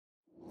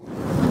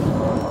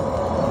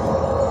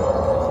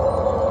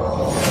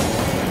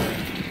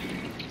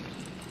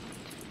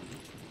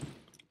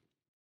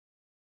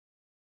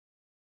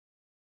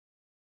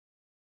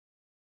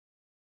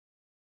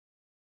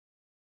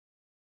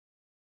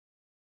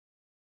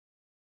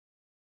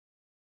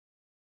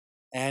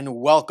And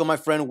welcome, my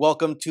friend.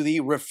 Welcome to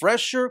the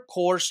refresher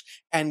course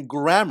and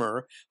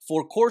grammar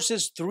for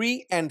courses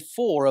 3 and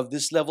 4 of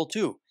this level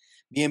 2.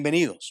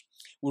 Bienvenidos.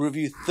 We'll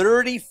review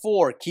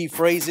 34 key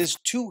phrases,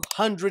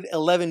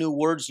 211 new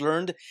words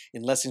learned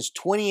in lessons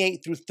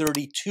 28 through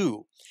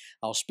 32.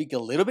 I'll speak a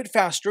little bit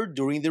faster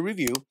during the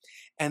review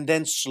and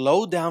then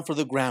slow down for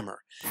the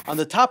grammar. On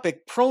the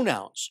topic,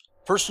 pronouns,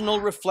 personal,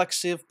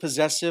 reflexive,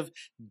 possessive,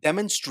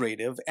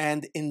 demonstrative,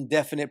 and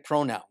indefinite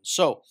pronouns.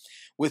 So,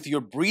 with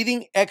your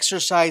breathing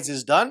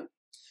exercises done,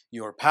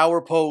 your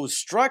power pose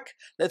struck,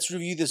 let's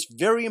review this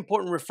very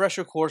important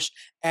refresher course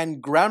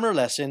and grammar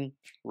lesson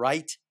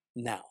right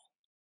now.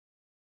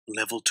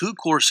 Level 2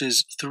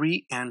 courses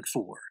 3 and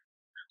 4.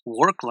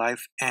 Work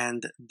Life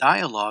and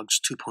Dialogues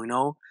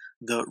 2.0,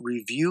 the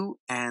Review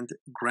and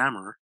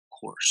Grammar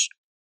course.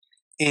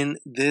 In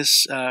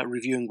this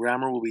review and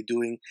grammar, we'll be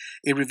doing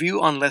a review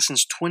on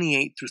lessons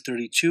 28 through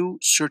 32,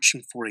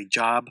 searching for a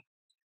job.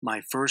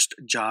 My first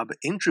job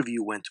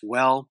interview went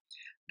well.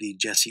 The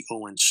Jesse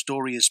Owens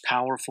story is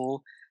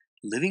powerful.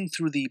 Living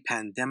through the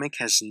pandemic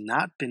has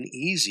not been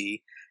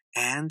easy.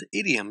 And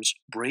idioms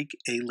break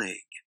a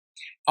leg.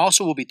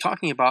 Also, we'll be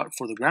talking about,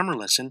 for the grammar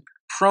lesson,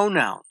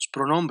 pronouns,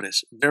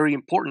 pronombres, very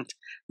important.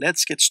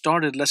 Let's get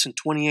started. Lesson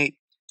 28,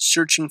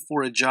 searching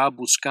for a job,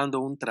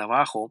 buscando un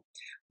trabajo,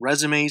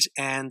 resumes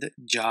and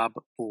job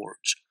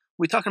boards.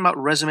 We're talking about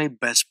resume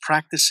best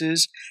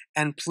practices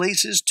and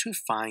places to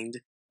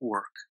find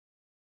work.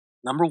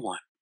 Number 1,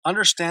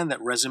 understand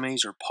that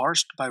resumes are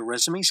parsed by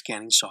resume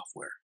scanning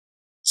software.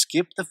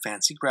 Skip the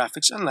fancy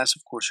graphics unless,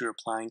 of course, you're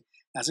applying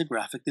as a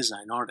graphic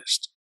design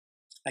artist.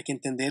 Hay que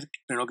entender,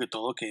 primero que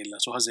todo, que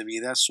las hojas de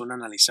vida son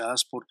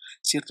analizadas por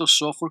cierto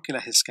software que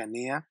las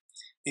escanea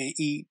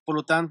y, por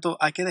lo tanto,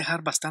 hay que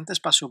dejar bastante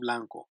espacio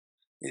blanco.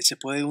 Se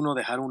puede uno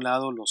dejar a un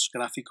lado los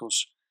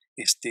gráficos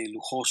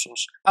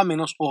lujosos, a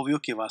menos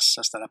obvio que vas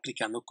a estar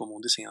aplicando como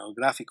un diseñador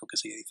gráfico, que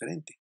sería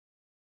diferente.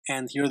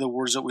 And here are the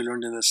words that we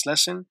learned in this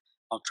lesson.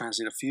 I'll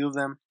translate a few of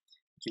them.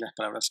 Aquí las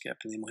palabras que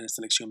aprendimos en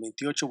esta lección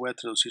 28. Voy a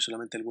traducir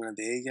solamente algunas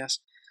de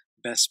ellas.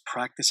 Best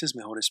practices,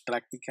 mejores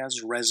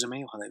prácticas.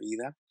 Resume, hoja de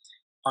vida.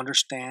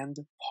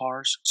 Understand,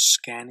 parse,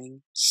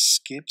 scanning,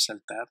 skip,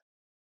 saltar.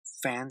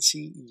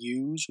 Fancy,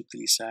 use,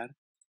 utilizar.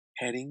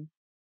 Heading,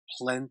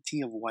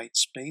 plenty of white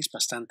space,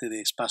 bastante de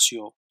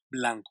espacio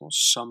blanco.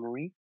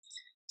 Summary,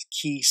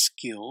 key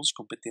skills,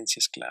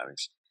 competencias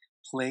claves.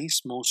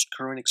 Place, most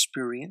current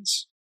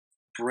experience.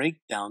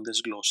 Breakdown,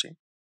 desglose.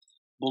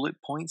 Bullet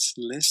points,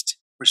 list,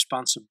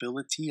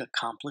 responsibility,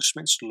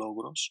 accomplishments,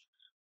 logros.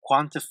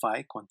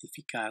 Quantify,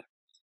 cuantificar.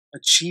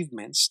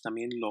 Achievements,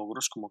 también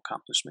logros como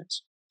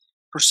accomplishments.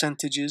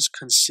 Percentages,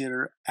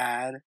 consider,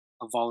 add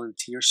a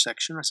volunteer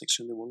section, una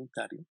sección de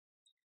voluntario.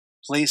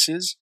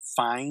 Places,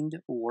 find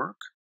work.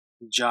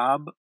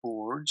 Job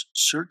boards,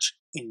 search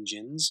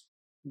engines.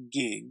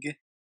 Gig,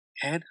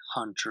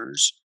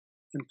 headhunters,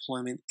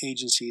 employment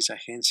agencies,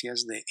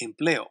 agencias de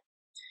empleo.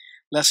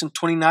 Lesson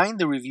 29,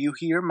 the review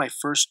here. My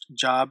first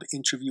job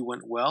interview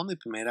went well. Mi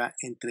primera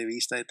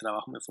entrevista de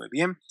trabajo me fue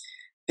bien.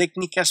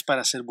 Técnicas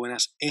para hacer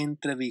buenas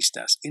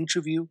entrevistas.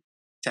 Interview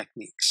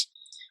techniques.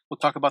 We'll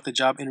talk about the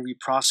job interview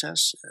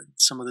process,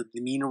 some of the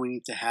demeanor we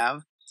need to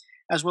have,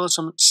 as well as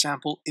some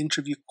sample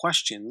interview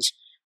questions.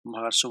 Vamos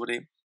a hablar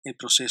sobre el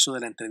proceso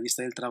de la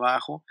entrevista del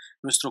trabajo,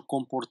 nuestro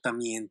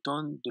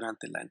comportamiento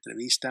durante la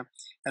entrevista,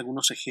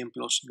 algunos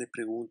ejemplos de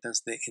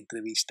preguntas de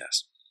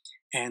entrevistas.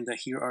 And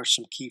here are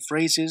some key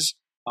phrases.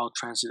 I'll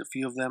translate a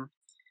few of them.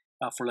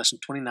 For lesson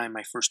 29,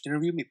 my first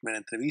interview, mi primera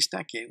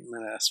entrevista, que una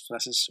de las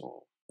frases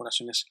o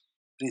oraciones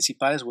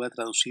principales voy a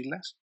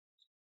traducirlas.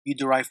 You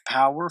derive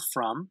power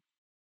from,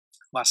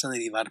 vas a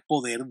derivar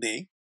poder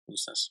de, cuando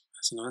estás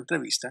haciendo una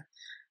entrevista.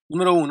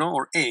 Número 1,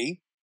 or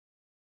A,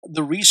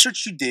 the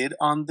research you did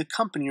on the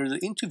company or the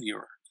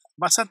interviewer.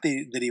 Vas a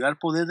derivar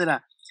poder de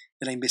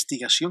la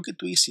investigación que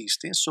tú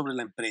hiciste sobre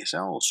la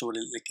empresa o sobre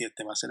el que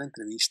te va a hacer la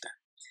entrevista.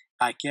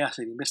 Hay que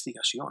hacer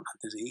investigación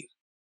antes de ir,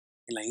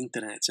 en la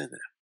internet, etc.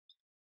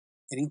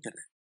 En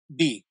internet.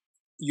 B,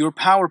 your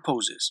power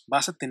poses.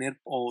 Vas a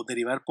tener o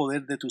derivar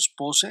poder de tus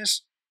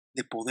poses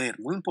de poder.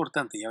 Muy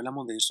importante, ya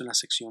hablamos de esto en las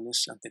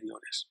secciones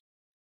anteriores.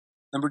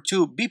 Number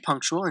 2, be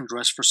punctual and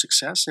dress for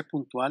success. Sé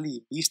puntual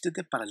y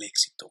vístete para el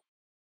éxito.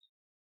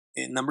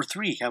 Number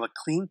 3, have a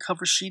clean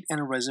cover sheet and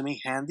a resume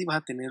handy. Vas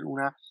a tener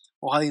una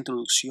hoja de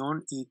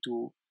introducción y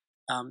tu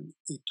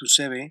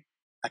CV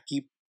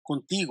aquí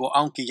contigo,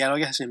 aunque ya lo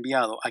hayas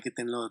enviado, hay que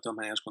tenerlo de todas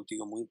maneras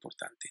contigo, muy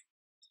importante.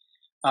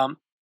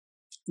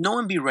 Know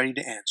and be ready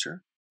to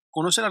answer.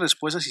 Conoce la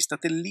respuesta si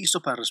estate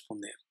listo para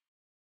responder.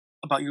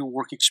 About your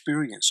work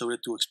experience, sobre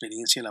tu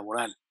experiencia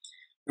laboral.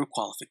 Your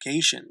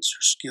qualifications,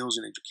 your skills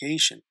in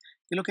education.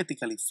 ¿Qué es lo que te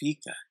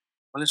califica?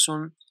 ¿Cuáles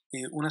son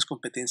unas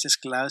competencias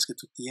claves que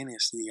tú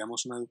tienes,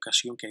 digamos una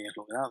educación que hayas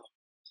logrado?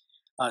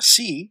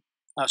 C,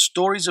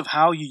 stories of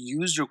how you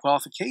used your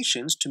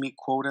qualifications to meet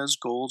quotas,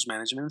 goals,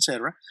 management,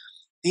 etc.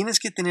 Tienes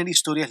que tener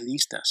historias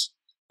listas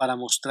para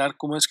mostrar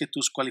cómo es que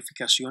tus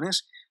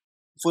cualificaciones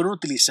fueron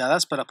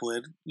utilizadas para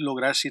poder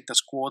lograr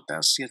ciertas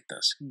cuotas,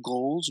 ciertas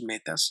goals,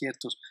 metas,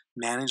 ciertos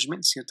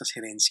management, ciertas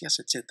gerencias,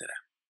 etc.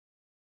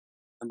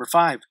 Number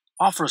 5,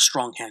 offer a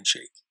strong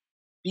handshake.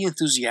 Be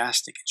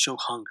enthusiastic and show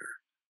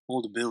hunger,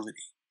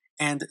 moldability,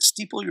 and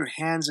steeple your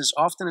hands as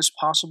often as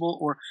possible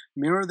or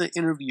mirror the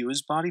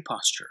interviewer's body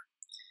posture.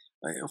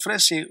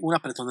 Ofrece un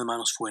apretón de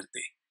manos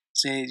fuerte.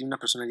 Sé una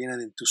persona llena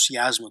de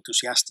entusiasmo,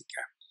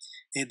 entusiástica.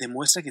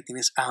 Demuestra que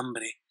tienes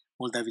hambre,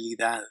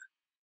 moldabilidad.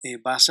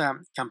 Vas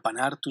a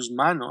campanar tus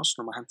manos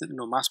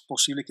lo más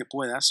posible que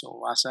puedas,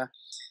 o vas a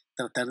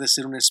tratar de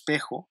ser un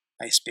espejo,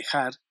 a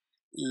espejar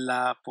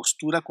la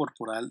postura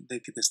corporal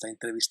del que te está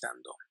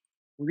entrevistando.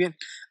 Muy bien.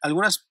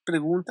 Algunas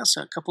preguntas,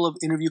 a couple of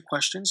interview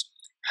questions.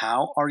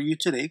 How are you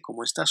today?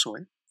 ¿Cómo estás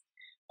hoy?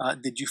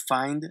 Did you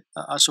find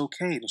us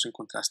okay? ¿Nos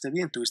encontraste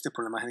bien? ¿Tuviste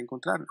problemas en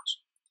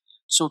encontrarnos?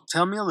 So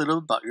tell me a little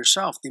about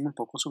yourself. Dime un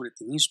poco sobre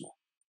ti mismo.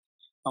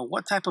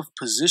 What type of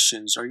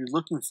positions are you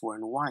looking for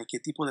and why? ¿Qué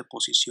tipo de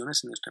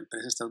posiciones en nuestra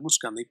empresa estás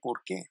buscando y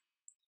por qué?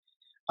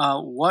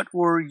 What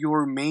were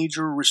your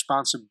major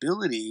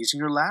responsibilities in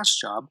your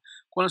last job?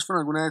 ¿Cuáles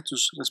fueron algunas de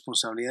tus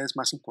responsabilidades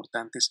más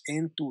importantes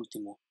en tu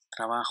último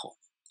trabajo?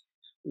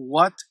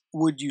 What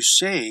would you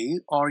say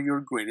are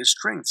your greatest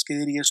strengths? ¿Qué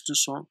dirías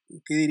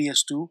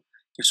tú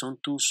que son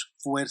tus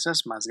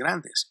fuerzas más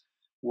grandes?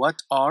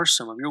 What are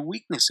some of your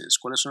weaknesses?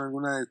 ¿Cuáles son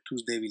algunas de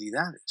tus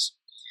debilidades?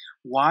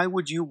 Why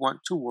would you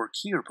want to work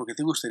here? ¿Por qué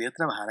te gustaría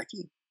trabajar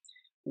aquí?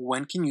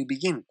 When can you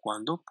begin?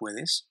 ¿Cuándo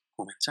puedes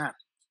comenzar?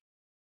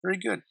 Very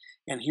good.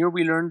 And here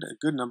we learned a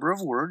good number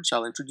of words.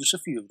 I'll introduce a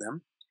few of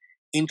them.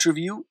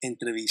 Interview,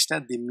 entrevista,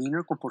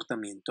 demeanor,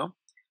 comportamiento.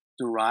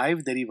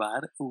 Derive,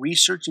 derivar,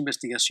 research,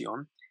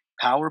 investigación.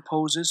 Power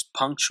poses,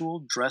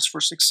 punctual, dress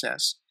for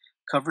success.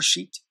 Cover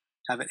sheet,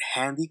 have it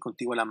handy,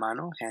 contigo a la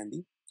mano,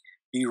 handy.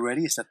 Be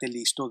ready, estate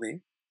listo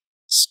de.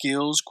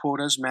 Skills,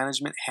 quotas,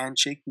 management,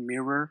 handshake,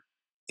 mirror,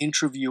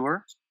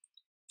 interviewer.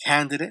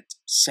 Candidate,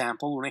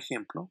 sample, un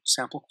ejemplo.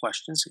 Sample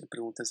questions,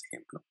 preguntas de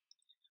ejemplo.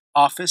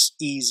 Office,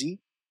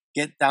 easy.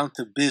 Get down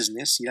to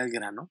business, ir al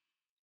grano.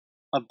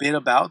 A bit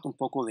about, un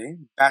poco de.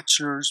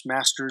 Bachelor's,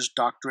 master's,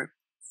 doctorate.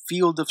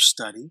 Field of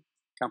study,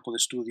 campo de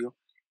estudio.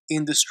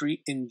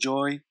 Industry,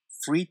 enjoy,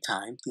 free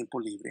time, tiempo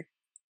libre.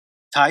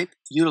 Type,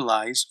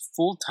 utilize,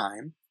 full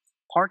time,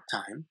 part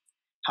time.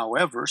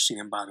 However, sin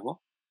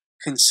embargo.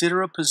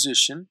 Consider a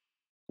position,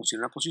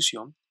 considera una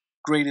posición.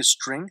 Greatest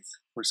strength,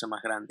 fuerza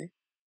más grande.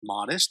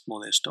 Modest,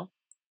 modesto.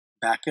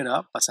 Back it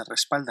up, vas a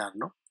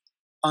respaldarlo.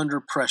 Under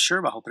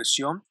pressure, bajo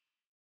presión.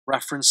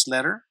 Reference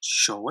letter,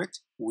 show it.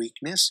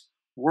 Weakness.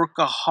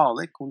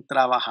 Workaholic, un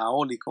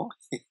trabajaólico.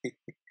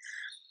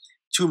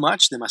 Too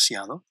much,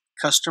 demasiado.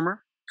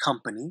 Customer,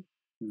 company.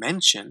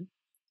 Mention.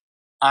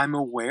 I'm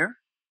aware,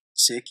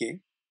 sé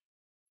que.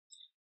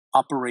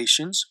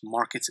 Operations,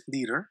 market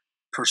leader.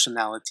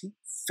 Personality,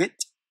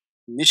 fit.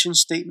 Mission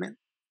statement.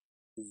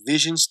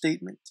 Vision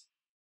statement.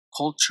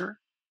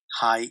 Culture,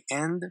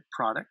 high-end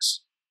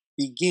products.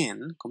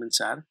 Begin,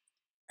 comenzar.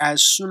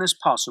 As soon as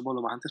possible,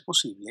 lo más antes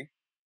posible.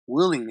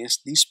 Willingness,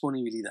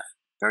 disponibilidad.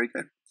 Very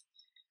good.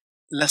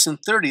 Lesson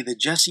 30, the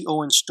Jesse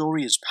Owens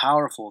story is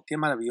powerful. Qué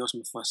maravilloso,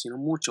 me fascinó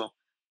mucho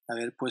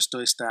haber puesto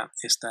esta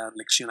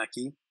lección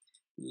aquí.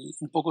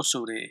 Un poco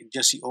sobre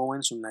Jesse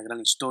Owens, una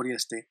gran historia,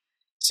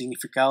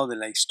 significado de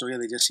la historia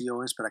de Jesse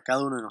Owens para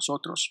cada uno de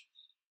nosotros.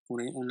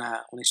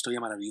 Una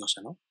historia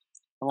maravillosa, ¿no?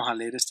 Vamos a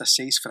leer estas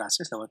 6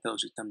 frases, la voy a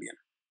traducir también.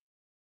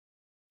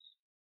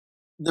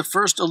 The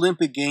first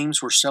Olympic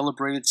Games were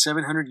celebrated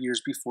 700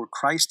 years before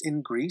Christ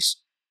in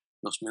Greece.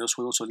 Los primeros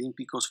Juegos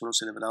Olímpicos fueron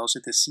celebrados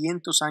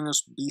 700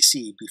 años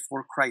BC,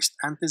 before Christ,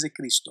 antes de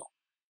Cristo,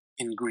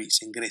 in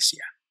Greece, en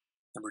Grecia.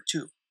 Number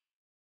 2.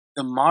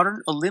 The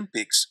modern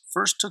Olympics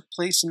first took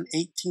place in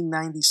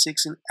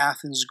 1896 in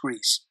Athens,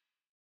 Greece.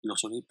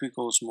 Los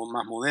Olímpicos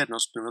más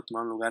modernos primero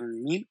tomaron lugar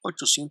en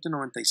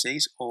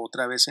 1896,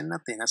 otra vez en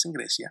Atenas, en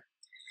Grecia,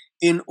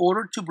 in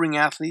order to bring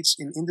athletes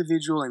in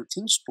individual and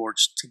team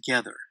sports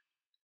together,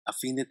 a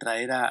fin de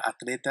traer a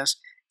atletas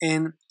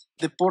en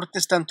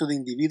deportes tanto de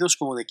individuos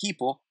como de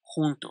equipo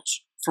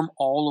juntos, from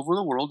all over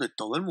the world, de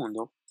todo el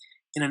mundo,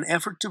 in an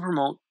effort to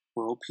promote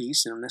world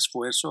peace, en un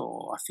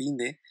esfuerzo a fin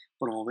de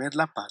promover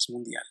la paz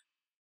mundial.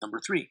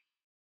 Number 3.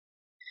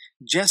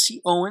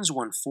 Jesse Owens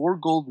won 4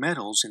 gold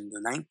medals in the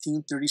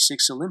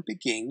 1936 Olympic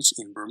Games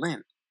in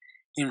Berlin,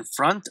 in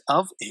front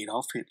of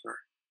Adolf Hitler.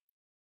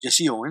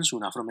 Jesse Owens,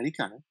 un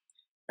afroamericano,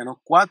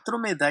 ganó 4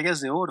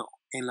 medallas de oro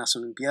en las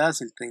Olimpiadas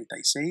del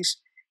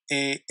 36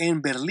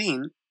 en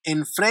Berlín,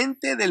 en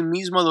frente del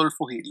mismo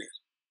Adolfo Hitler.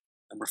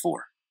 Number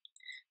 4.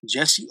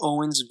 Jesse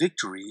Owens'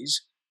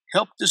 victories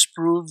helped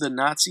disprove the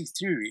Nazi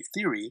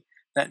theory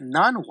that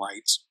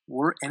non-whites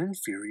were an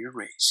inferior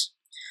race.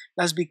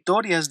 Las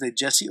victorias de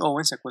Jesse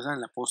Owens, ¿se acuerdan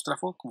el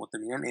apóstrofo? Como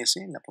termina en S,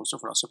 el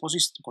apóstrofo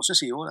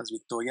posesivo, las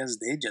victorias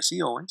de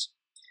Jesse Owens.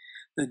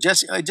 The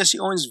Jesse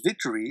Owens'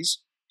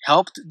 victories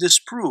helped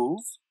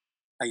disprove,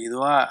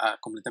 ayudó a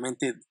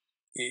completamente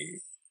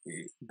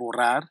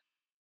borrar,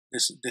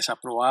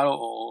 desaprobar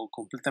o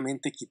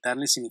completamente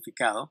quitarle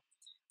significado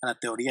a la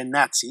teoría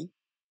nazi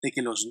de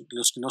que los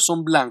que no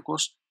son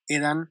blancos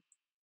eran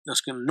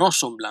los que no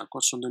son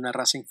blancos, son de una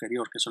raza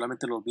inferior, que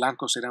solamente los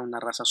blancos eran una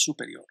raza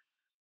superior.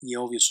 Y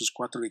obvio, sus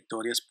 4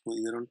 victorias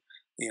pudieron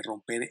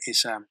romper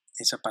esa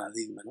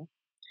paradigma, ¿no?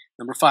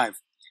 Number 5.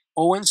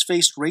 Owens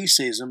faced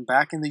racism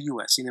back in the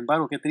US. Sin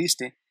embargo, qué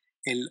triste,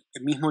 el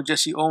mismo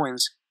Jesse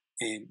Owens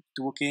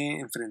tuvo que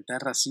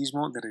enfrentar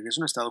racismo de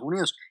regreso en Estados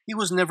Unidos. He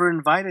was never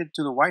invited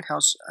to the White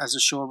House as a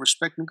show of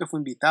respect. Nunca fue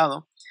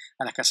invitado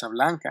a la Casa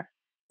Blanca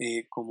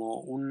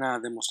como una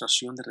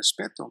demostración de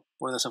respeto.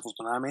 Pues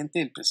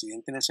desafortunadamente el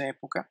presidente en esa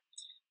época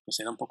pues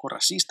era un poco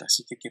racista,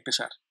 así que qué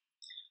pesar.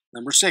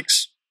 Number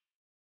 6.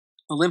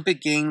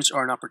 Olympic Games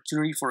are an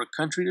opportunity for a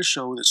country to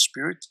show the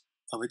spirit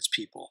of its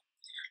people.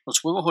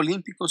 Los Juegos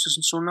Olímpicos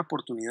son una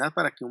oportunidad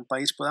para que un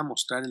país pueda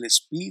mostrar el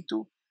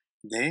espíritu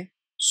de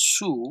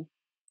su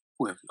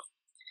pueblo.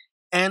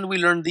 And we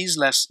learned these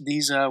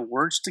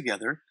words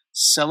together.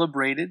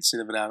 Celebrated,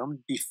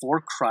 celebraron,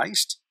 before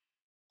Christ.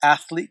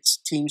 Athletes,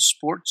 team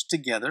sports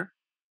together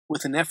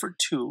with an effort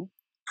to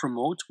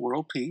promote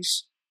world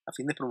peace, a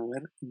fin de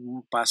promover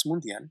paz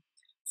mundial.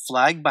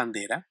 Flag,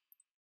 bandera.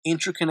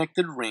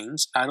 Interconnected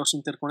rings, aros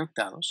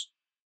interconectados.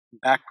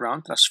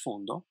 Background,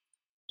 trasfondo.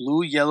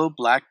 Blue, yellow,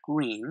 black,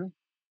 green.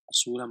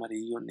 Azul,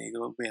 amarillo,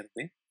 negro,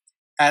 verde.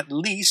 At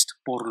least,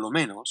 por lo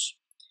menos.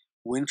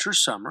 Winter,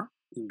 summer,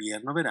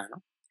 invierno,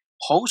 verano.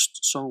 Host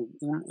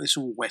es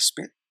un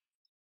huésped.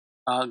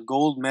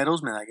 Gold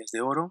medals, medallas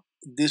de oro.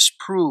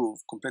 Disprove,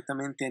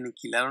 completamente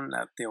aniquilaron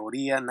la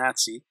teoría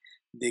nazi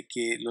de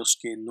que los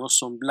que no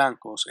son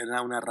blancos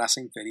eran una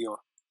raza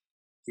inferior.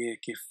 Que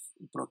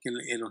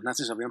los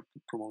nazis habían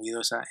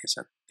promovido esa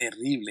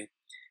terrible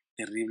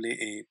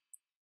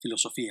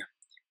filosofía.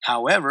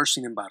 However,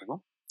 sin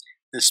embargo,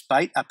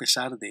 a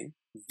pesar de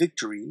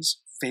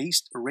victories,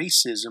 faced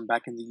racism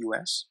back in the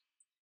US,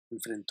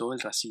 enfrentó el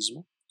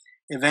racismo.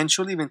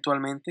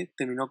 Eventualmente,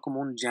 terminó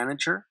como un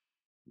janitor,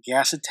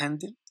 gas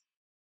attendant,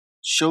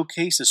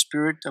 showcase the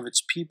spirit of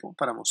its people,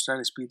 para mostrar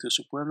el espíritu de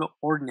su pueblo.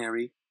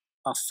 Ordinary,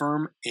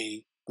 affirm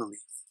a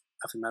belief,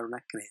 afirmar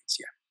una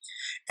creencia.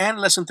 And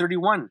lesson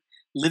 31,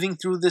 living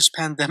through this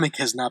pandemic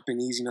has not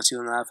been easy. No ha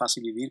sido nada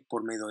fácil vivir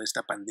por medio de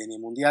esta pandemia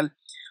mundial.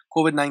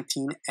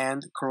 COVID-19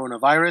 and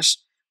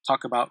coronavirus.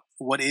 Talk about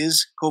what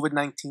is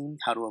COVID-19,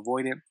 how to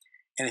avoid it,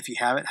 and if you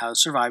have it, how to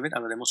survive it.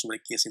 Hablaremos sobre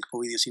qué es el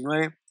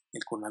COVID-19,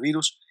 el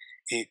coronavirus,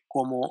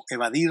 cómo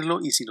evadirlo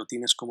y si lo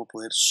tienes, cómo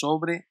poder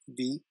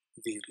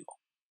sobrevivirlo.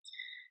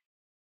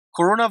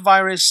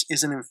 Coronavirus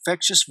is an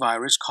infectious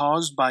virus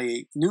caused by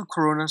a new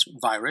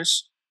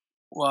coronavirus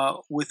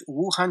with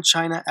Wuhan,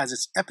 China as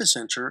its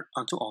epicenter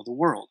unto all the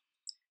world.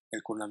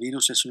 El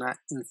coronavirus es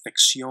una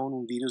infección,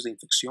 un virus de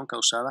infección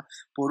causada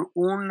por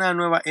una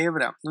nueva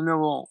hebra, un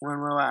nuevo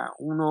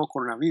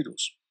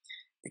coronavirus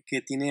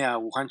que tiene a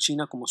Wuhan,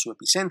 China como su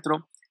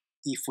epicentro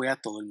y fue a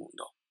todo el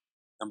mundo.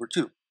 Number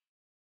 2.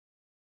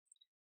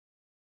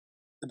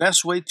 The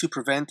best way to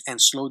prevent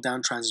and slow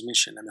down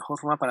transmission, la mejor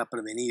forma para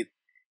prevenir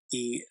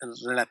y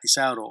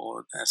relatizar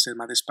o hacer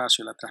más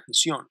despacio la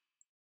transmisión,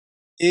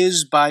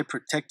 is by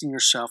protecting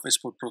yourself, es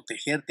por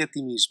protegerte a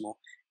ti mismo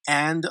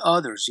and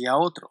others y a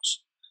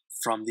otros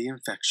from the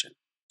infection,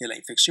 de la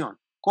infección.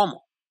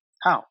 ¿Cómo?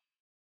 How?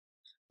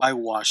 By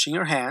washing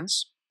your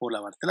hands, por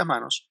lavarte las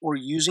manos, or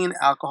using an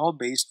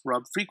alcohol-based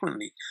rub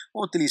frequently,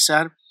 o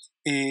utilizar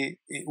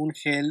un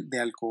gel de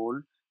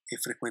alcohol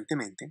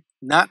frecuentemente,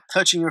 not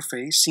touching your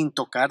face, sin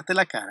tocarte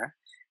la cara,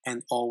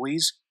 and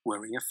always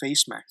wearing a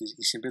face mask,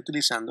 y siempre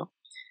utilizando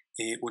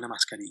una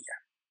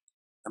mascarilla.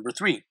 Number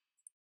 3.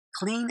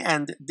 Clean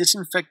and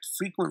disinfect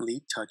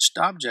frequently touched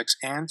objects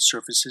and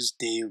surfaces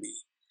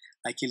daily.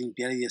 Hay que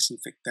limpiar y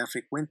desinfectar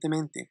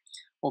frecuentemente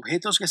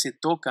objetos que se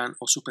tocan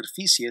o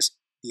superficies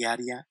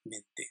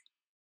diariamente.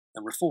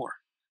 Number 4.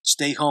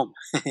 Stay home.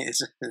 Es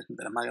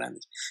de las más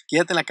grandes.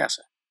 Quédate en la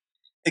casa.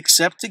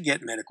 Except to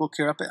get medical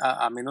care,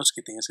 a menos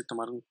que tengas que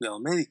tomar un cuidado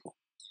médico.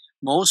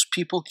 Most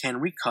people can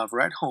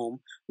recover at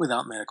home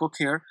without medical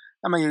care.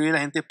 La mayoría de la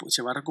gente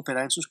se va a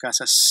recuperar en sus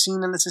casas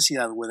sin la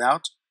necesidad,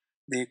 without,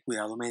 de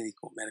cuidado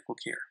médico, medical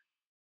care.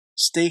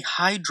 Stay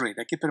hydrated,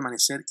 hay que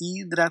permanecer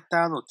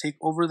hidratado. Take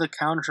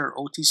over-the-counter,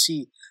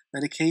 OTC,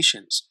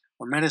 medications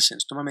or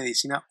medicines. Toma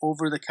medicina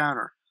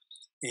over-the-counter,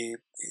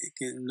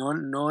 que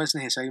no es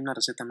necesaria una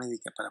receta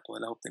médica para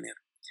poderla obtener.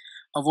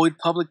 Avoid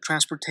public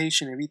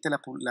transportation, evita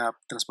la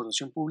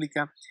transportación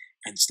pública.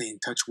 And stay in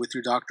touch with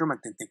your doctor,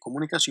 mantente en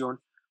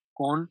comunicación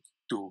con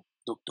tu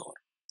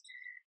doctor.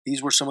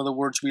 These were some of the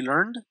words we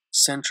learned.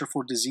 Center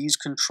for Disease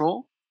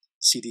Control,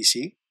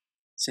 CDC,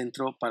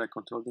 Centro para el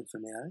Control de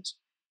Enfermedades.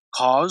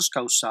 Cause,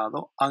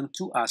 causado,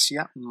 unto,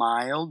 hacia,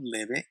 mild,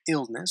 leve,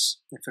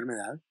 illness,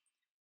 enfermedad.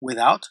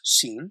 Without,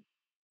 sin.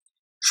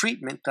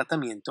 Treatment,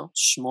 tratamiento,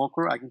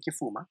 smoker, alguien que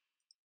fuma,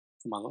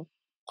 fumador.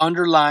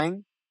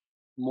 Underlying,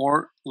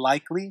 more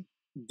likely,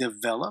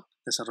 develop,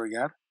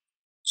 desarrollar.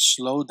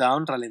 Slow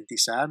down,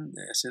 ralentizar,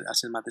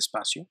 hacer más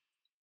despacio.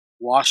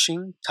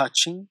 Washing,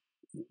 touching,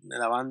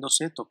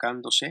 lavándose,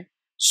 tocándose.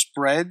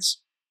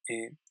 Spreads,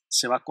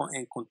 se va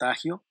en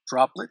contagio.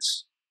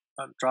 Droplets,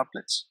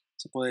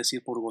 se puede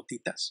decir por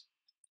gotitas.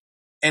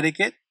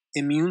 etiquette,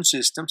 immune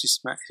system,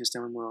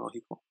 sistema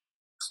inmunológico,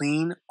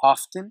 clean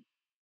often,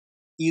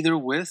 either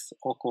with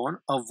o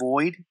con,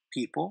 avoid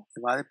people,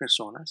 evade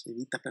personas,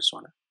 evita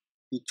personas,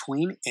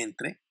 between,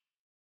 entre,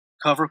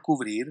 cover,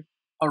 cubrir,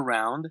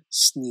 around,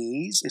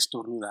 sneeze,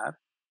 estornudar,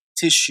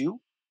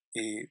 tissue,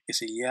 que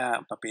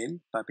sería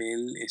papel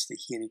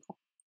higiénico,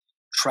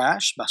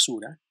 trash,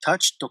 basura,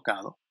 touch,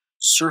 tocado,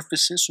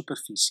 surfaces,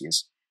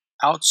 superficies,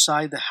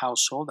 outside the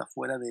household,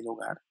 afuera del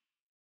hogar,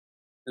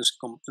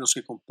 los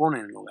que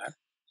componen el hogar,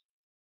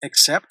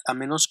 except, a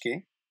menos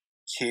que,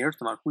 care,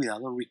 tomar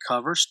cuidado,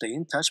 recover, stay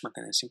in touch,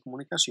 mantenerse en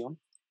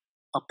comunicación,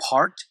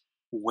 apart,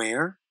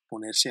 wear,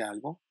 ponerse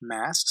algo,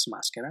 masks,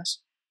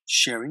 máscaras,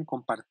 sharing,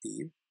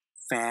 compartir,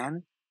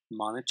 fan,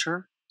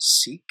 monitor,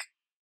 seek,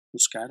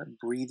 buscar,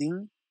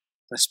 breathing,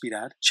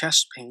 respirar,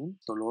 chest pain,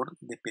 dolor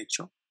de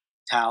pecho,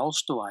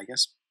 towels,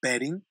 toallas,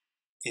 bedding,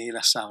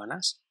 las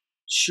sábanas,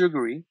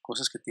 sugary,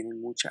 cosas que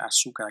tienen mucha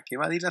azúcar. ¿A qué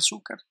va a ir el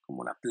azúcar?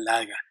 Como la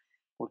plaga,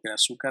 porque el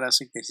azúcar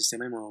hace que el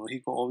sistema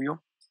inmunológico,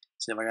 obvio,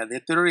 se vaya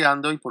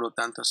deteriorando y por lo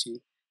tanto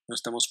así no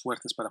estamos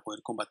fuertes para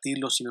poder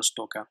combatirlo si nos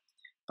toca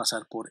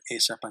pasar por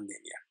esa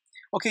pandemia.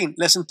 Ok,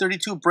 Lesson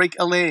 32, break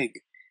a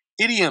leg.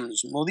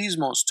 Idioms,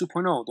 modismos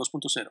 2.0,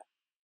 2.0.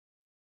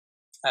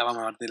 Vamos a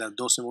hablar de las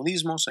 12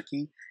 modismos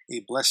aquí.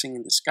 A blessing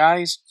in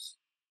disguise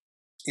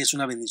es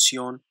una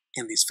bendición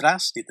en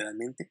disfraz,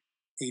 literalmente.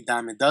 A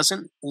dime a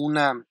dozen,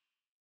 a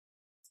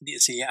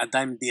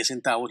dime 10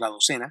 centavos la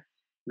docena,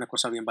 una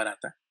cosa bien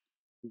barata.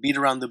 Beat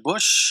around the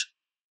bush,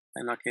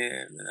 no hay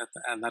que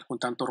andar con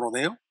tanto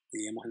rodeo,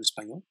 diríamos en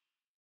español.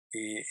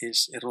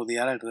 Es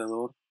rodear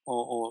alrededor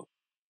o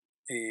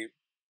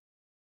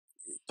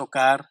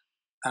tocar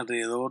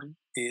alrededor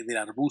del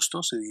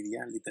arbusto, se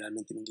diría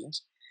literalmente en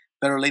inglés.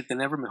 Better late than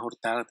never, mejor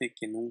tarde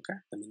que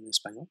nunca, también en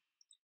español.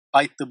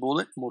 Bite the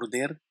bullet,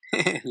 morder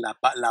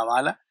la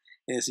bala.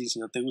 Es decir, si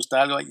no te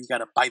gusta algo, you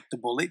gotta bite the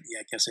bullet y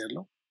hay que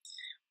hacerlo.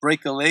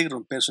 Break a leg,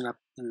 romperse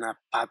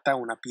una pata o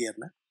una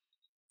pierna.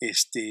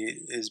 Es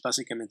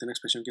básicamente una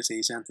expresión que se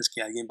dice antes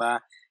que alguien va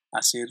a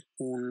hacer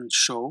un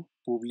show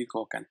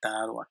público,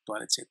 cantar o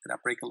actuar, etc.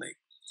 Break a leg.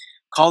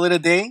 Call it a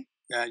day,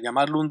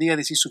 llamarlo un día,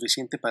 decir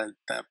suficiente para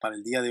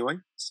el día de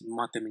hoy.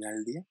 Vamos a terminar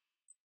el día.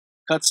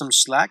 Cut some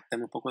slack,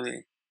 dame un poco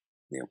de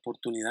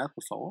oportunidad,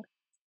 por favor.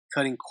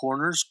 Cutting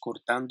corners,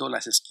 cortando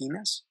las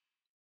esquinas.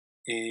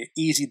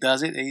 Easy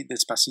does it,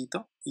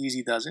 despacito,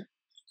 easy does it.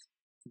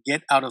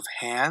 Get out of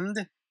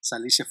hand,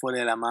 salirse fuera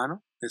de la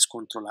mano,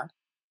 descontrolar.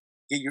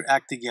 Get your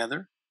act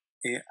together,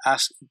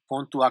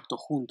 pon tu acto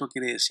junto,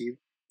 quiere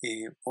decir,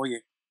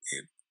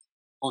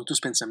 pon tus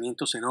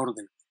pensamientos en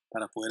orden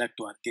para poder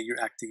actuar. Get your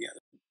act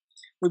together.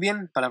 Muy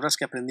bien, palabras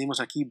que aprendimos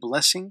aquí.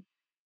 Blessing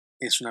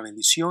es una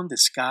bendición.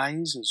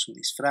 Disguise es un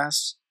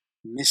disfraz.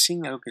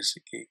 Missing, algo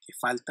que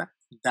falta.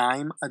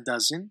 Dime a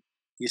dozen,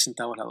 10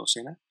 centavos la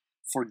docena.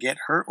 Forget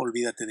her,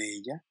 olvídate de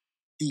ella.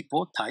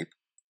 Tipo, type.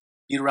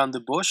 Beat around the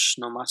bush,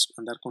 no más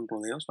andar con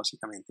rodeos,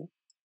 básicamente.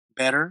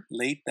 Better,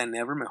 late than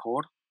never,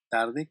 mejor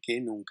tarde que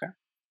nunca.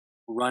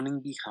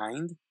 Running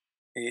behind,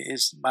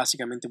 es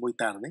básicamente voy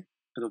tarde,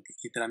 pero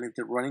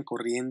literalmente running,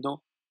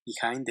 corriendo,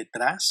 behind,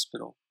 detrás,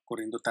 pero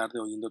corriendo tarde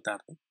o yendo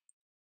tarde.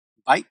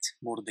 Bite,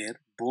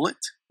 morder. Bullet,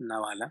 una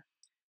bala.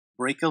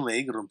 Break a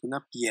leg, rompe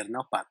una pierna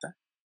o pata.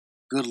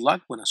 Good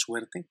luck, buena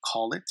suerte.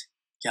 Call it,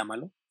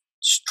 llámalo.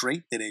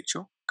 Straight,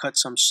 derecho. Cut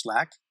some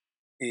slack,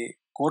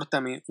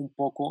 córtame un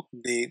poco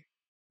de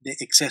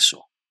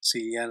exceso,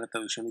 sería la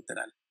traducción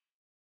literal.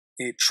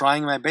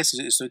 Trying my best,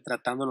 estoy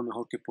tratando lo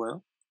mejor que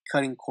puedo.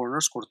 Cutting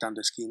corners,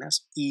 cortando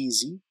esquinas.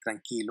 Easy,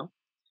 tranquilo.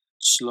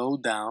 Slow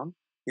down,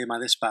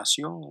 más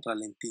despacio,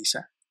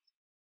 ralentiza.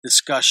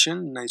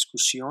 Discussion, una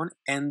discusión.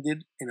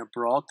 Ended in a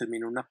brawl,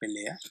 terminó una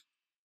pelea.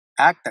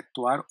 Act,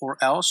 actuar, or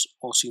else,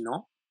 o si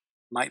no.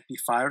 Might be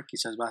fired,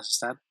 quizás vas a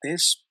estar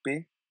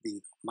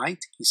despedido. Might,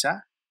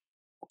 quizá,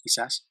 o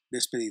quizás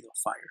despedido,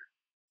 fire.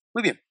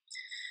 Muy bien.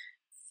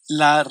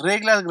 Las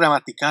reglas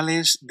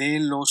gramaticales de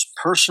los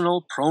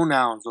personal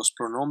pronouns, los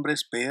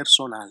pronombres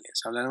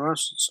personales.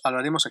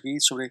 Hablaremos aquí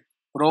sobre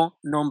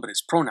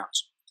pronombres,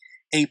 pronouns.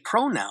 A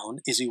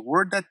pronoun is a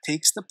word that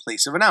takes the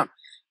place of a noun.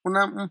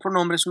 Un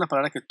pronombre es una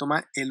palabra que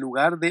toma el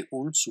lugar de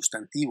un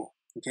sustantivo.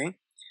 Okay?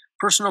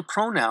 Personal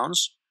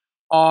pronouns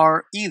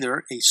are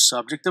either a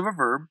subject of a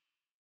verb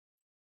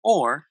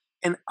or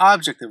an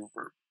object of a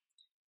verb.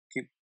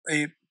 Okay?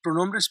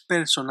 Pronombres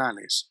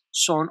personales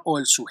son o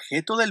el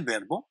sujeto del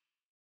verbo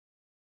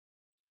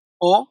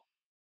o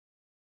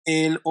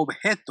el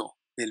objeto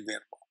del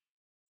verbo.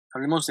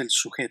 Hablemos del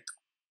sujeto.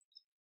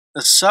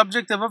 The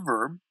subject of a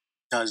verb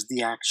does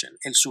the action.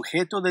 El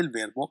sujeto del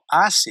verbo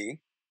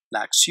hace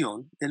la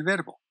acción del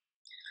verbo.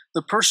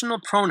 The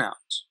personal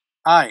pronouns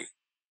I,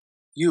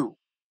 you,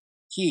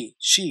 he,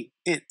 she,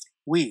 it,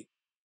 we,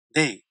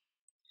 they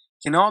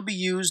can all be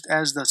used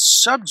as the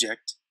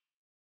subject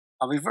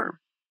of a verb.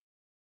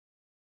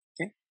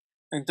 Okay?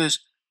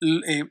 Entonces,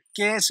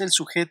 ¿qué es el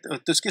sujeto?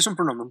 Entonces, ¿qué es un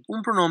pronombre?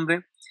 Un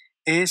pronombre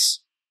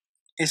es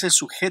el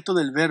sujeto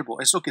del verbo,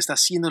 es lo que está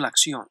haciendo la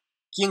acción.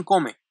 ¿Quién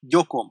come?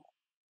 Yo como.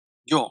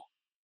 Yo.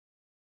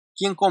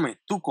 ¿Quién come?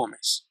 Tú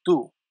comes.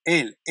 Tú,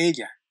 él,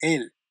 ella,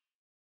 él,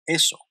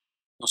 eso,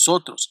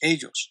 nosotros,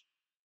 ellos.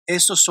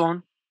 Estos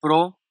son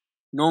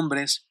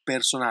pronombres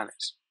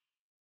personales.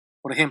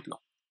 Por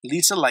ejemplo,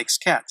 Lisa likes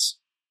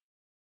cats.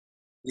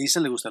 Lisa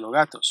le gustan los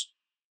gatos.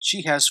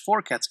 She has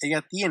 4 cats.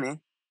 Ella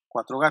tiene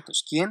 4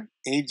 gatos. ¿Quién?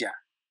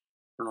 Ella.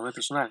 Pronombre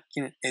personal.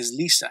 ¿Quién es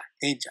Lisa?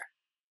 Ella.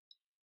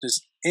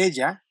 Entonces,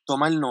 ella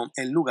toma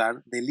el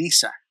lugar de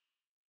Lisa.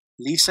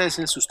 Lisa es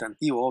el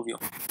sustantivo, obvio.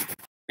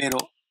 Pero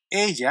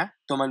ella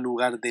toma el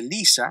lugar de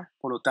Lisa,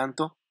 por lo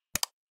tanto,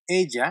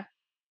 ella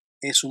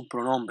es un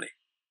pronombre.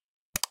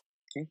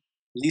 ¿Okay?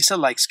 Lisa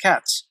likes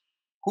cats.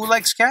 Who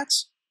likes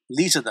cats?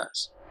 Lisa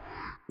does.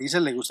 Lisa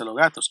le gustan los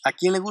gatos. ¿A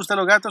quién le gustan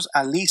los gatos?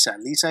 A Lisa.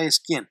 ¿Lisa es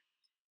quién?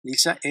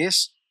 Lisa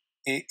es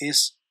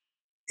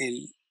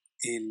el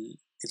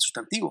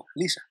sustantivo,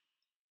 Lisa.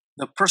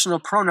 The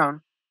personal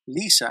pronoun,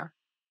 Lisa,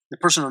 the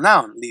personal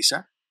noun,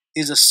 Lisa,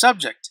 is the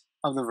subject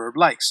of the verb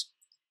likes.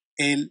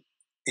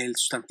 El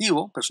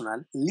sustantivo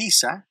personal,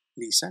 Lisa,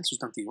 el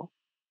sustantivo,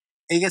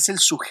 ella es el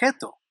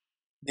sujeto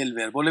del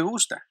verbo le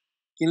gusta.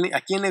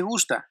 ¿A quién le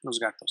gustan los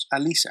gatos? A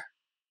Lisa.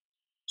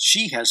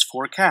 She has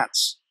 4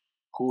 cats.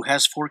 Who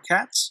has 4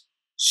 cats?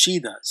 She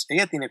does.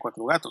 Ella tiene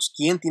 4 gatos.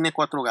 ¿Quién tiene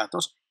 4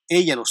 gatos?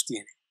 Ella los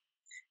tiene.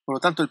 Por lo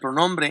tanto, el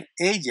pronombre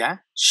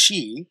ella,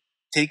 she,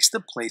 takes the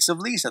place of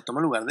Lisa, toma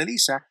el lugar de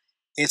Lisa,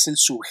 es el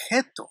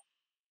sujeto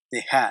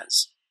de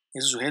has.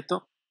 Ese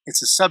sujeto, it's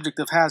the subject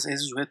of has,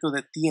 es el sujeto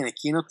de tiene.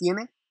 ¿Quién lo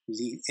tiene?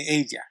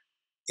 Ella.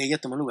 Ella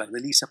toma el lugar de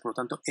Lisa, por lo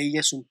tanto,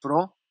 ella es un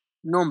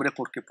pronombre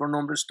porque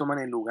pronombres toman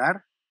el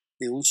lugar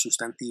de un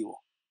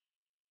sustantivo.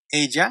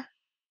 Ella,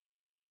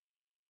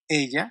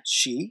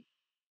 she,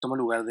 toma el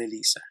lugar de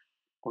Lisa.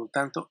 Por lo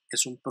tanto,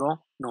 es un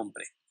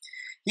pronombre.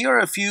 Here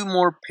are a few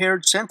more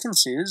paired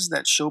sentences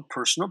that show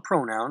personal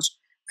pronouns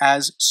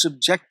as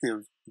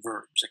subjective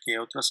verbs. Aquí hay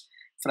otras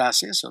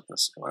frases,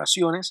 otras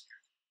oraciones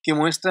que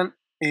muestran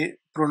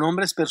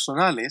pronombres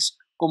personales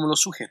como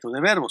los sujetos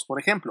de verbos. Por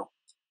ejemplo,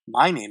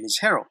 my name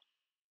is Harold.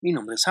 Mi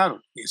nombre es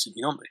Harold. Ese es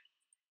mi nombre.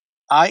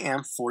 I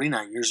am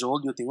 49 years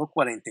old. Yo tengo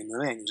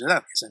 49 años de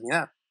edad. Esa es mi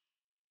edad.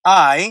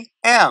 I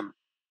am.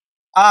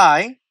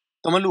 I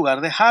toma el lugar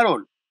de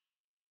Harold.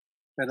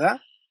 ¿Verdad?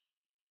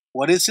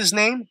 What is his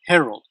name?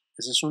 Harold.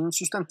 Ese es un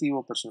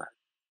sustantivo personal.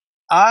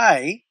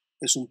 I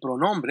es un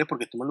pronombre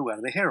porque toma el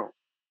lugar de Harold.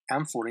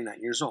 I'm 49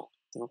 years old.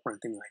 Tengo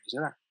 49 años de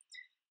edad.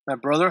 My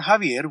brother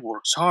Javier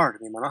works hard.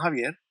 Mi hermano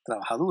Javier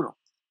trabaja duro.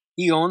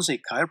 He owns a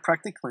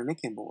chiropractic clinic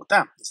en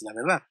Bogotá. Es la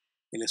verdad.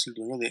 Él es el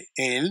dueño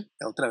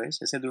otra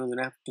vez, es el dueño de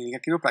una clínica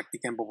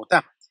quiropráctica en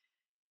Bogotá.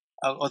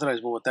 Otra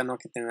vez, Bogotá no hay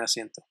que tener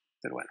acento,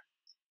 pero bueno.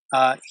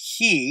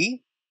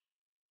 He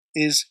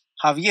is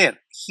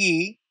Javier.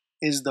 He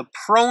is the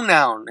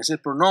pronoun, es el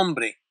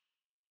pronombre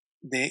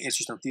del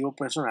sustantivo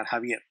personal,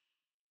 Javier.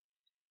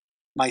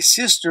 My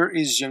sister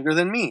is younger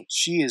than me.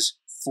 She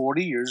is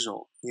 40 years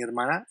old. Mi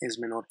hermana es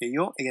menor que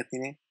yo.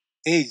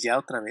 Ella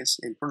otra vez,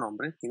 el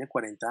pronombre, tiene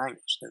 40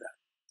 años de edad.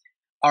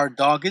 Our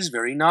dog is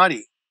very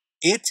naughty.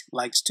 It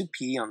likes to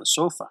pee on the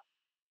sofa.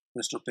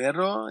 Nuestro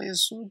perro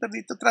es un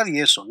perrito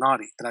travieso,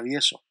 naughty,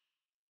 travieso.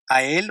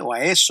 A él o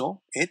a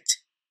eso, it,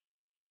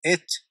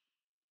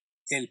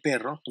 el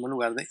perro, toma el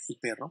lugar de el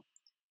perro,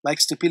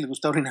 likes to pee, le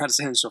gusta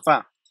orinarse en el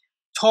sofá.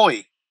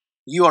 Toy,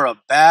 you are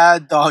a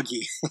bad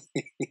doggy.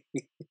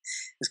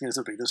 Es que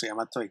nuestro perrito se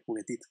llama Toy,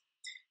 juguetito.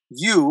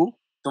 You,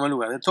 toma el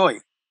lugar de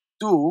Toy.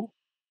 Tú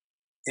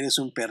eres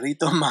un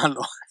perrito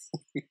malo.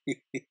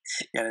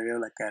 Ya le veo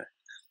la cara.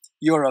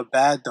 You are a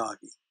bad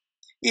doggy.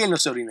 Y él no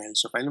se orina en el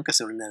sofá, él nunca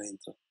se orina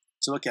adentro.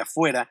 Solo que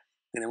afuera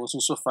tenemos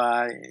un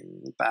sofá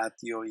en el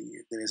patio y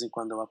de vez en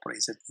cuando va por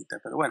ahí cerquita.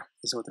 Pero bueno,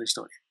 esa es otra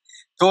historia.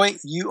 Toy,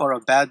 you are a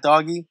bad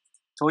doggy.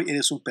 Toy,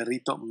 eres un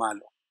perrito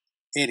malo.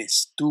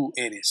 Eres, tú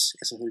eres.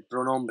 Ese es el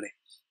pronombre.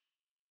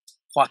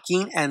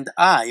 Joaquín and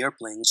I are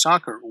playing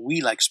soccer.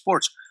 We like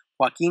sports.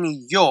 Joaquín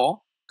y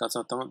yo,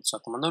 está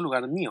tomando el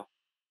lugar mío,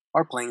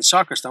 are playing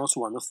soccer. Estamos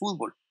jugando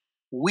fútbol.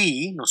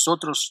 We,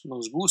 nosotros,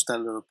 nos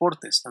gustan los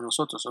deportes. A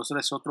nosotros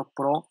es otro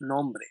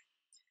pronombre.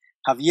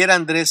 Javier,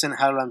 Andrés, and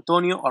Jalo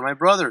Antonio are my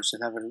brothers. Es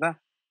la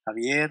verdad.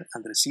 Javier,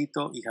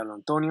 Andresito y Jalo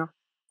Antonio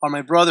are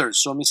my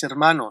brothers. Son mis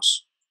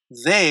hermanos.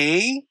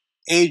 They,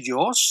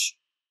 ellos,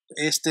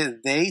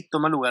 they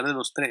toma lugar de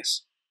los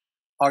tres.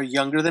 Are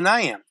younger than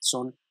I am.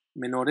 Son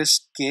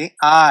menores que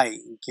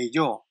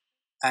yo.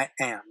 I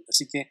am.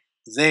 Así que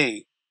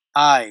they,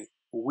 I,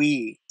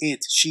 we,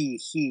 it, she,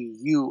 he,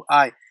 you,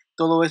 I.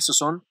 Todo esto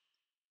son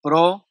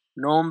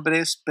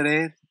pronombres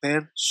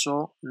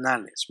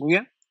personales. Muy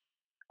bien.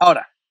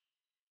 Ahora,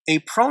 a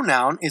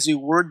pronoun is a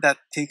word that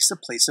takes the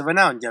place of a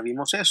noun. Ya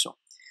vimos eso.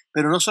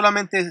 Pero no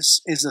solamente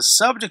es the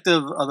subject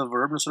of the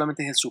verb, no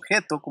solamente es el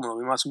sujeto, como lo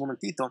vimos hace un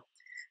momentito,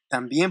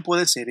 también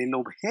puede ser el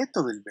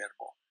objeto del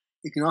verbo.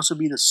 It can also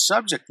be the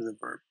subject of the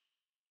verb.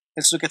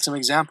 Let's look at some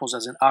examples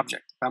as an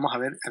object. Vamos a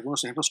ver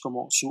algunos ejemplos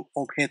como su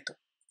objeto.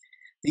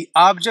 The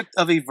object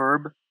of a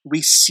verb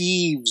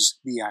receives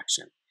the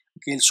action.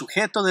 Que el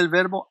sujeto del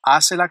verbo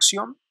hace la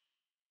acción,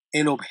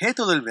 el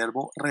objeto del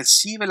verbo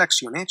recibe la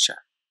acción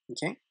hecha.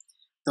 Okay?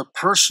 The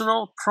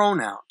personal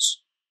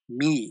pronouns,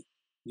 me,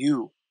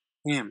 you,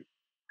 him,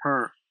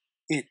 her,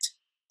 it,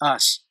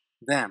 us,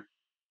 them.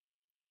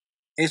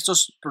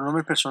 Estos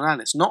pronombres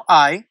personales, no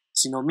I,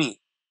 sino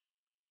me.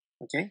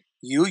 Okay?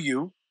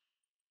 You.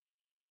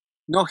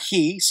 No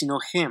he, sino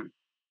him.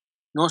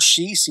 No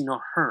she, sino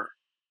her.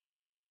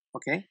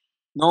 Okay?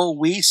 No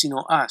we,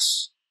 sino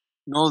us.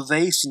 No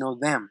they, sino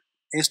them.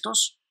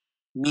 Estos,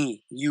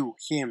 me, you,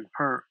 him,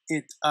 her,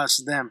 it,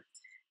 us, them.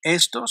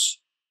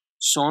 Estos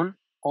son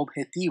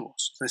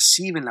objetivos,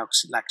 reciben la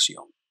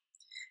acción.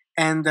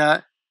 And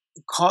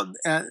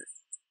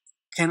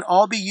can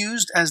all be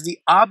used as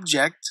the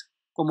object,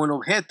 como el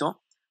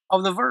objeto,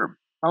 of the verb.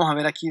 Vamos a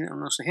ver aquí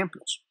unos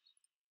ejemplos.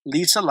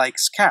 Lisa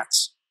likes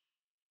cats.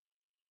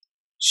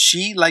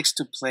 She likes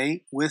to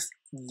play with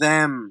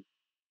them.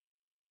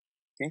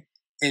 Okay?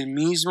 El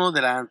mismo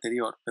de la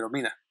anterior, pero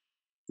mira,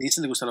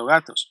 Lisa le gustan los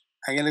gatos.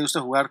 A ella le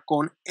gusta jugar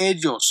con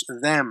ellos,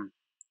 them.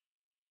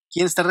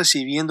 ¿Quién está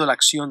recibiendo la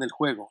acción del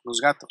juego? Los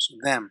gatos,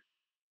 them.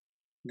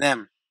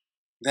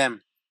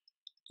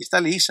 Aquí está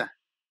Lisa,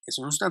 es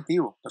un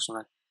sustantivo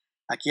personal.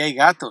 Aquí hay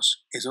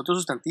gatos, es otro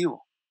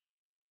sustantivo.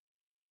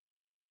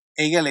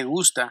 Ella le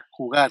gusta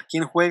jugar.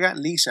 ¿Quién juega?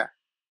 Lisa,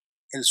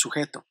 el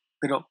sujeto.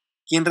 Pero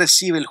 ¿quién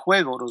recibe el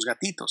juego? Los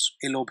gatitos,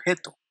 el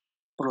objeto.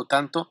 Por lo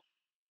tanto,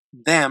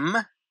 them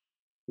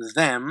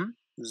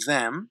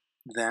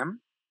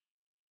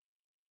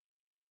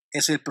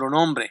es el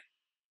pronombre.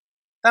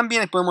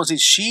 También podemos decir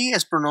she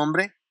es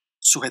pronombre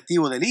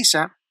subjetivo de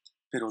Lisa,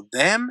 pero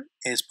them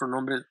es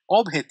pronombre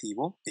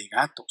objetivo de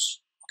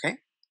gatos. ¿Ok?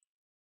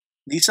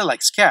 Lisa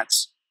likes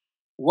cats.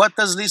 What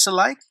does Lisa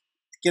like?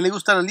 ¿Qué le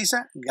gusta a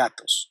Lisa?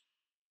 Gatos.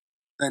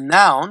 The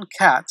noun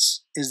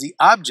cats is the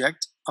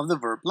object of the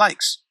verb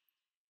likes.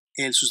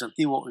 El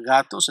sustantivo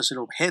gatos es el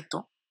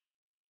objeto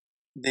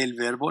del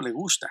verbo le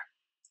gusta.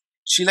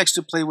 She likes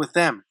to play with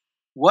them.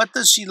 What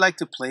does she like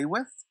to play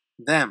with?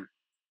 Them.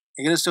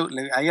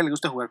 A ella le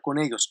gusta jugar con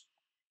ellos.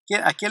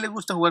 ¿A quién le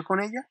gusta jugar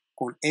con ella?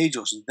 Con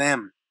ellos,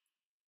 them.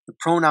 The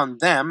pronoun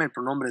them, el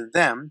pronombre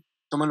them,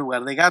 toma el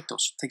lugar de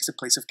gatos, takes the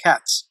place of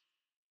cats.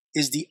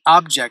 Is the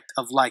object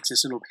of likes,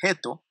 es el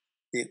objeto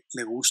de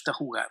le gusta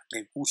jugar.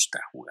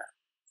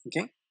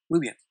 Okay? Muy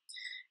bien.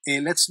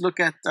 Let's look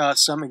at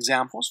some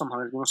examples. Vamos a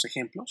ver algunos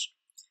ejemplos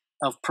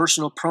of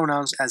personal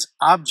pronouns as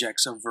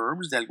objects of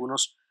verbs, de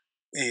algunos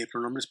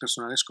pronombres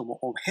personales como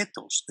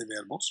objetos de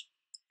verbos.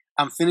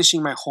 I'm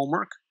finishing my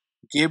homework.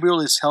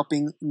 Gabriel is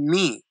helping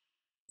me.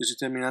 Yo estoy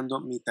terminando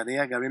mi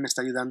tarea. Gabriel me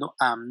está ayudando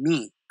a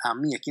mí. ¿A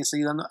quién está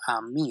ayudando?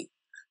 A mí.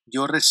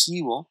 Yo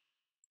recibo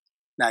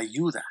la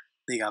ayuda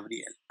de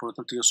Gabriel. Por lo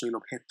tanto, yo soy el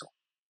objeto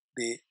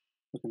de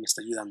lo que me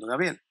está ayudando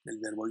Gabriel, del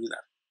verbo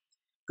ayudar.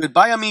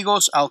 Goodbye,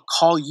 amigos. I'll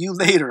call you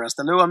later.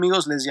 Hasta luego,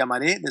 amigos. Les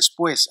llamaré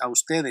después a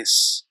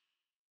ustedes.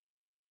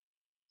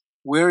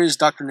 Where is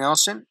Dr.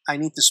 Nelson? I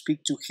need to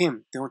speak to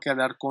him. Tengo que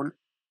hablar con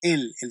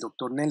él, el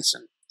Dr.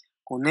 Nelson.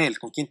 Con él.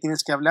 ¿Con quién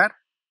tienes que hablar?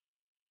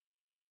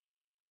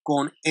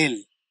 Con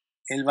él.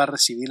 Él va a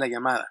recibir la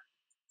llamada.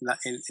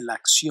 La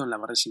acción la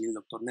va a recibir el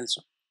Dr.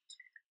 Nelson.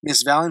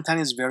 Miss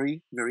Valentine is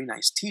very, very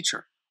nice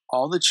teacher.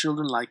 All the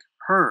children like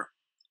her.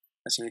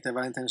 La señorita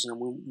Valentine es una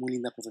muy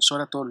linda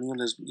profesora. A todos los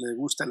niños les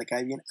gusta, le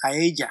cae bien a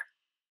ella.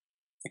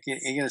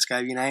 Ella les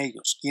cae bien a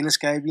ellos. ¿Quién les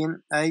cae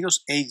bien a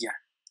ellos? Ella.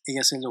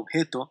 Ella es el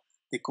objeto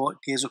de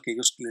qué es lo que a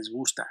ellos les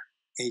gusta.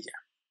 Ella.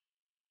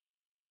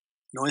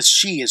 No es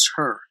she, es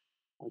her.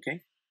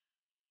 Okay?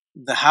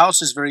 The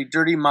house is very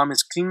dirty. Mom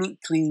is cleaning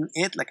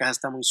it. La casa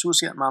está muy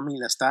sucia. Mami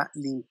la está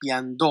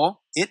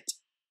limpiando. It.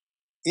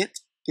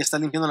 ¿Qué está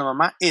limpiando la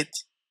mamá? It.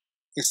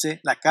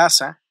 La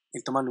casa.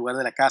 Él toma el lugar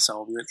de la casa,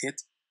 obvio, el it.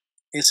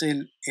 Es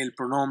el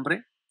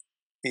pronombre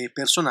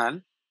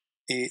personal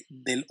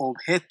del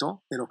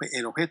objeto,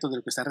 el objeto de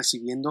lo que está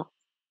recibiendo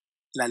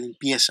la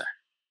limpieza.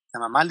 La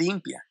mamá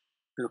limpia.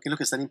 ¿Pero qué es lo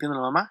que está limpiando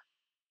la mamá?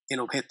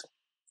 El objeto,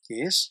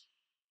 que es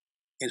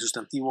el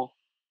sustantivo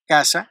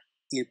casa,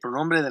 y el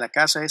pronombre de la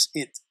casa es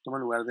it, toma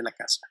el lugar de la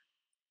casa.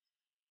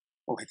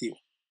 Objetivo.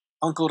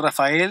 Uncle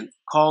Rafael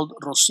called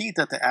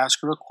Rosita to ask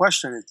her a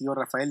question. El tío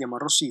Rafael llamó a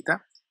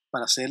Rosita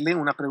para hacerle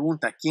una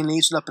pregunta. ¿Quién le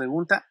hizo la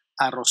pregunta?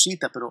 A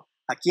Rosita, pero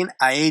 ¿a quién?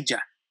 A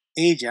ella.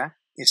 Ella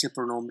es el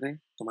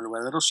pronombre, toma el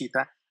lugar de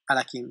Rosita, a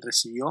la quien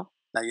recibió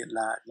la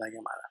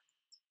llamada.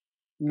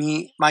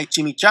 My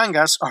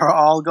chimichangas are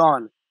all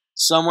gone.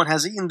 Someone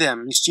has eaten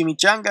them. Mis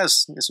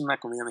chimichangas es una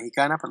comida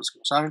mexicana, para los que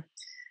no saben.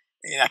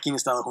 Aquí en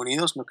Estados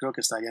Unidos, no creo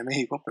que está allá en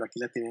México, pero aquí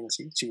la tienen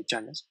así,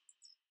 chimichangas.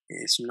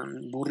 Es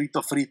un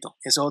burrito frito,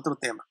 es otro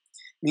tema.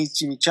 Mis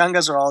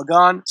chimichangas are all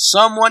gone.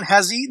 Someone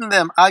has eaten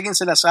them. Alguien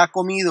se las ha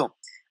comido.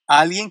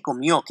 Alguien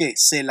comió, ¿qué?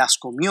 Se las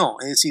comió.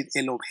 Es decir,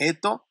 el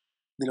objeto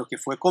de lo que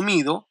fue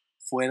comido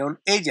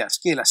fueron ellas,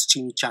 ¿qué? Las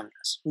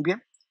chimichangas. Muy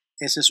bien.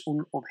 Ese es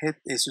un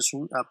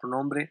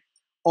pronombre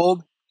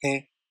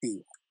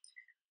objetivo.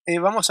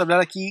 Vamos a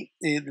hablar aquí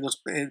de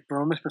los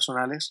pronombres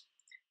personales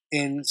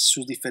en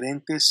sus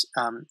diferentes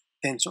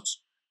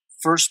tensos.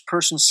 First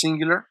person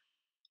singular,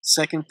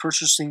 second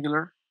person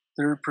singular,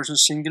 third person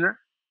singular,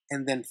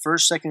 and then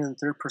first, second, and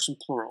third person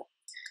plural.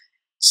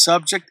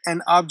 subject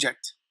and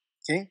object,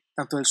 ¿okay?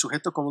 Tanto del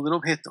sujeto como del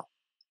objeto.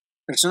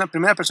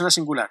 Primera persona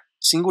singular,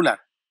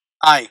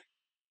 I,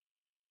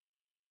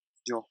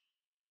 yo.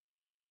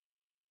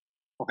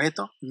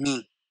 Objeto,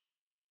 me.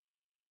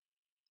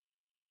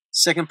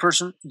 Second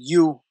person,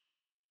 you,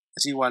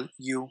 es igual,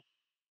 you.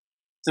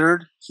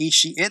 Third, he,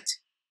 she, it,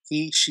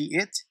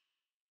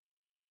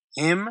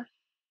 him,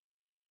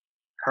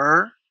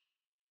 her,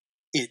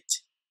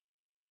 it.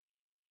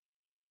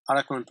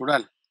 Ahora con el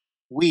plural,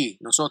 we,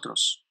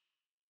 nosotros.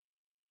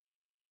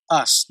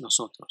 Us,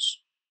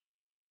 nosotros.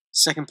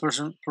 Second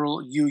person,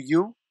 plural,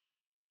 you.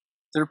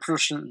 Third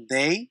person,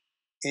 they,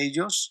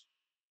 ellos.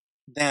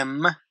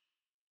 Them,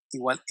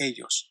 igual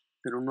ellos.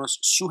 Pero uno es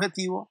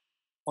subjetivo,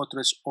 otro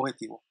es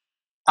objetivo.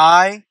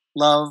 I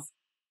love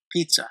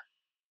pizza.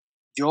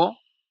 Yo,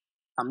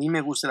 a mí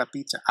me gusta la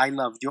pizza. I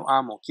love, yo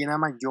amo. ¿Quién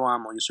ama? Yo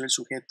amo. Yo soy el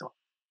sujeto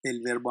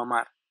del verbo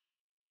amar.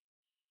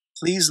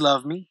 Please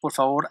love me. Por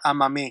favor,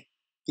 ámame.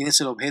 ¿Quién es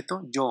el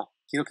objeto? Yo.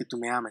 Quiero que tú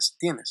me ames.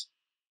 ¿Entiendes?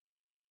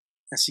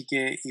 Así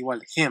que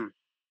igual, him.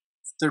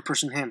 Third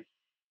person, him.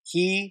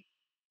 He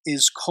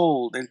is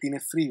cold. Él tiene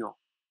frío.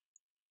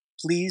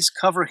 Please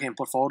cover him.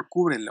 Por favor,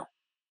 cúbrelo.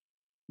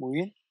 Muy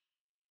bien.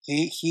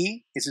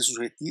 He es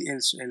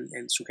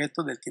el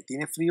sujeto del que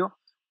tiene frío.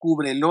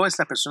 Cúbrelo es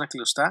la persona que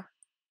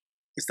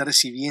está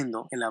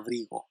recibiendo el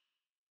abrigo.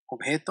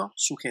 Objeto,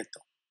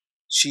 sujeto.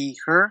 She,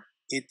 her,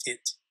 it.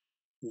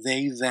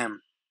 They,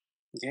 them.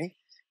 ¿Okay?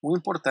 Muy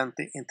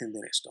importante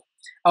entender esto.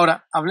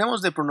 Ahora,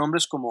 hablemos de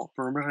pronombres como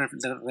pronombres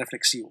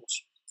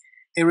reflexivos.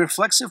 A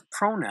reflexive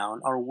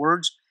pronoun are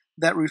words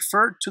that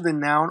refer to the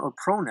noun or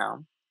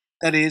pronoun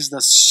that is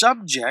the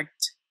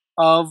subject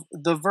of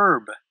the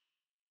verb.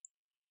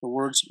 The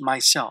words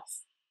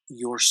myself,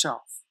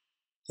 yourself,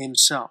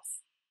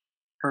 himself,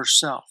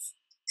 herself,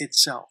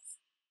 itself,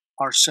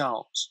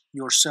 ourselves,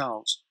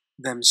 yourselves,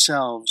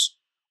 themselves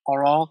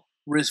are all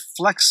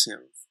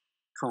reflexive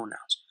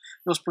pronouns.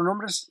 Los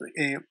pronombres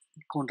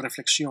con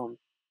reflexión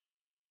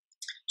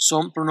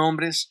son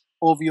pronombres,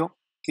 obvio,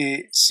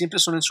 que siempre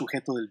son el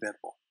sujeto del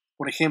verbo.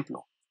 Por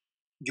ejemplo,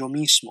 yo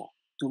mismo,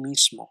 tú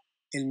mismo,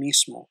 él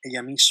mismo,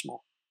 ella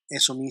mismo,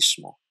 eso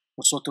mismo,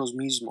 nosotros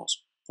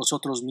mismos,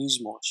 vosotros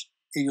mismos,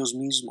 ellos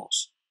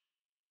mismos.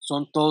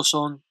 Todos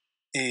son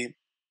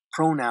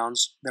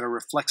pronouns that are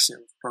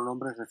reflexive,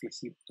 pronombres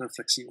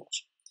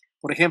reflexivos.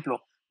 Por ejemplo,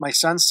 my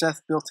son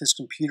Seth built his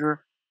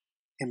computer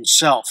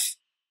himself.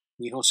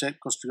 Mi hijo Seth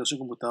construyó su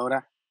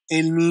computadora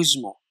él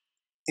mismo.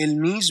 El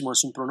mismo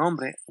es un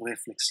pronombre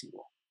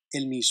reflexivo.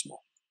 El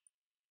mismo.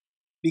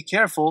 Be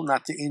careful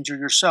not to injure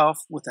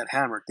yourself with that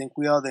hammer. Ten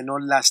cuidado de no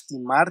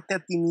lastimarte a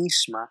ti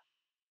misma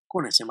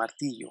con ese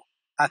martillo.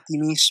 A ti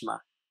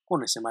misma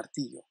con ese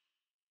martillo.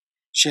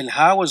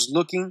 Shelha was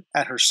looking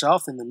at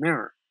herself in the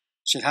mirror.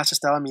 Shelha se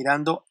estaba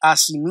mirando a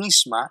sí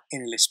misma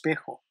en el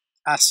espejo.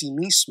 A sí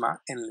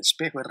misma en el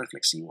espejo es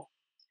reflexivo.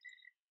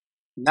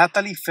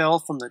 Natalie fell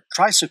from the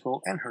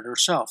tricycle and hurt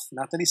herself.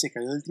 Natalie se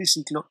cayó del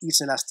triciclo y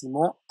se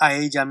lastimó a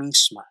ella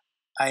misma.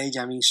 A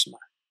ella misma.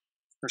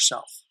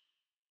 Herself.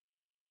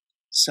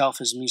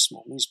 Self is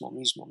mismo,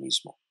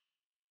 mismo.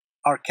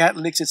 Our cat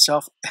licks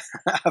itself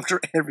after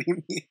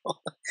every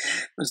meal.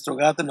 Nuestro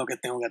gato, no que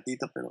tengo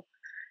gatito, pero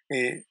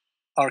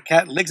our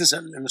cat licks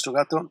itself, nuestro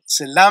gato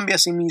se lambe a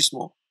sí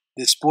mismo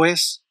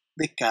después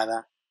de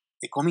cada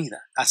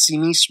comida. A sí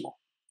mismo.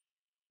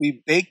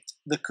 We baked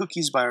the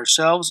cookies by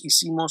ourselves.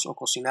 Hicimos o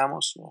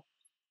cocinamos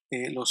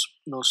los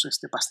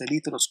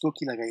pastelitos, los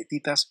cookies, las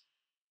galletitas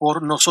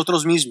por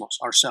nosotros mismos,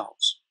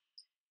 ourselves.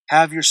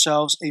 Have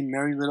yourselves a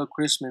merry little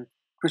Christmas.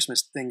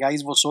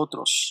 Tengáis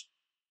vosotros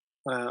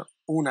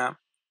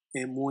una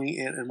muy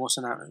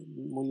hermosa,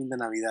 muy linda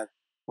Navidad.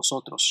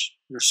 Vosotros,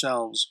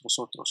 yourselves,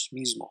 vosotros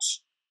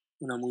mismos.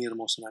 Una muy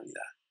hermosa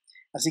Navidad.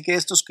 Así que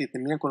estos que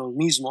terminan con los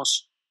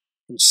mismos,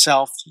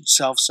 self,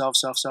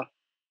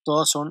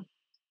 todos son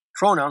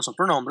pronouns, son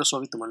pronombres,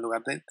 obvio, toman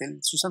lugar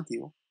del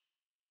sustantivo,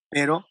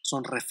 pero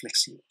son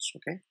reflexivos,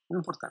 ¿ok? Muy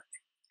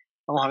importante.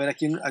 Vamos a ver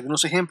aquí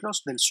algunos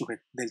ejemplos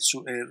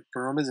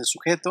pronombres del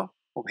sujeto,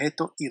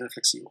 objeto y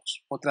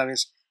reflexivos. Otra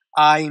vez,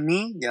 I,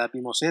 me, ya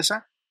vimos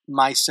esa.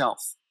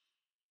 Myself.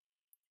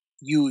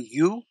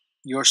 You,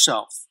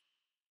 yourself.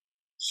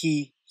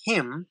 He,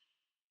 him,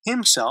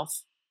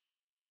 himself.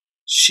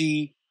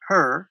 She,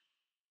 her,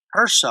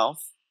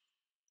 herself.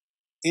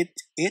 It,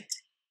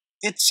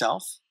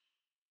 itself.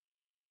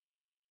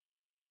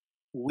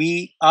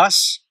 We,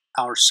 us,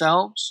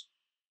 ourselves.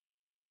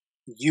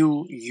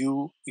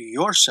 You,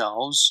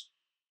 yourselves.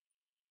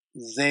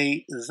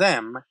 They,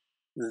 them,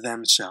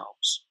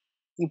 themselves.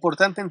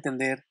 Importante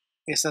entender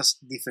estas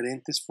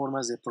diferentes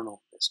formas de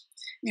pronombres.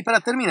 Y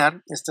para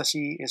terminar, esta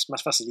sí es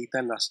más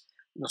facilita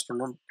los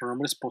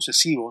pronombres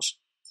posesivos.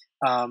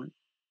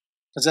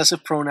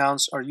 Possessive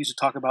pronouns are used to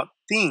talk about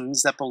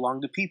things that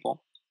belong to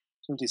people.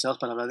 Son utilizados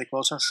para hablar de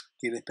cosas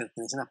que le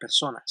pertenecen a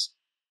personas.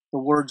 The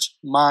words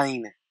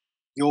mine,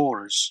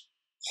 yours,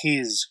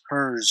 his,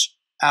 hers,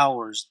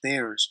 ours,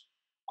 theirs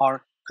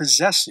are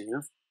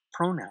possessive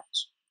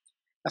pronouns.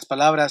 Las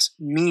palabras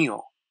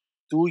mío,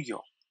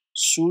 tuyo,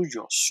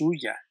 suyo,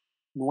 suya,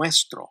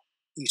 nuestro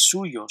y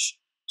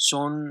suyos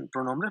son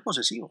pronombres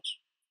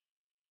posesivos.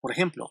 Por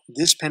ejemplo,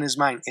 this pen is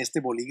mine. Este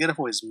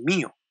bolígrafo es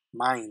mío.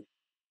 Mine.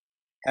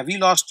 Have you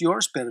lost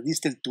yours?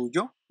 ¿Perdiste el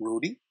tuyo,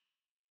 Rudy?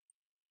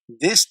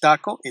 This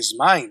taco is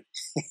mine.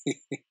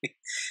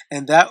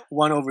 And that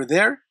one over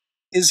there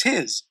is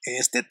his.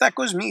 Este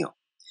taco es mío.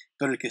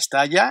 Pero el que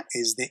está allá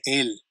es de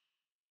él.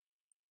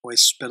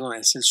 Pues, perdón,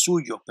 es el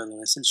suyo.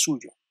 Perdón, es el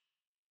suyo.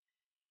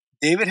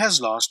 David has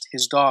lost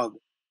his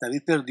dog.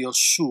 David perdió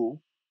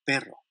su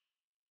perro.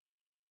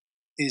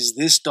 Is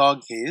this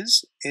dog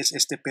his? ¿Es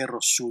este perro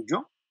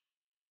suyo?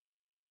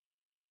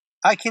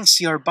 I can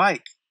see our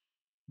bike,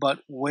 but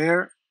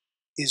where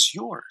is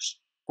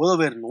yours? Puedo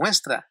ver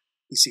nuestra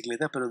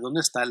bicicleta, pero ¿dónde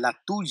está la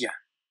tuya?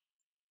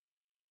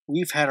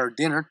 We've had our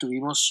dinner,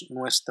 tuvimos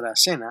nuestra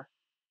cena,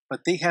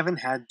 but they haven't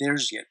had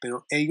theirs yet.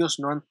 Pero ellos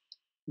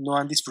no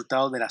han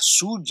disfrutado de la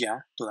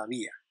suya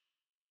todavía.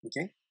 ¿Ok?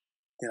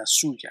 De la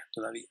suya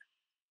todavía.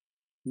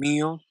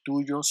 Mío,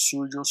 tuyo,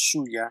 suyo,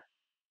 suya,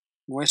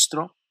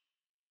 nuestro,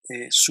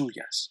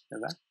 suyas,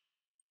 ¿verdad?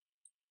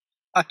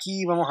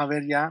 Aquí vamos a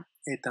ver ya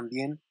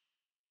también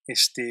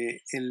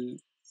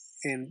en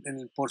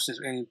el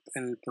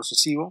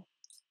posesivo.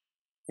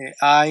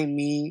 I,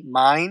 me,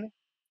 mine.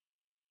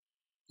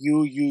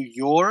 You,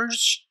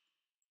 yours.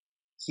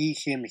 He,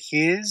 him,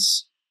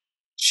 his.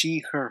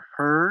 She, her,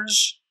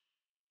 hers.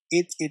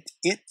 It,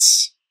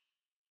 its.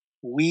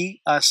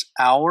 We, us,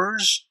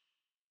 ours.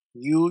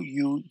 You,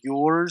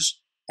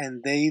 yours.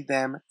 And they,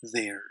 them,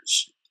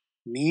 theirs.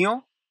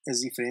 Mío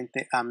es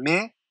diferente a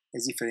me,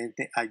 es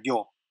diferente a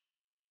yo.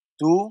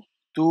 Tú,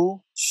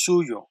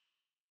 suyo.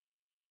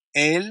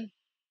 Él,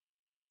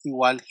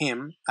 igual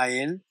him, a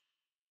él,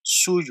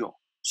 suyo,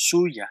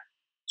 suya,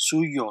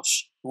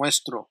 suyos,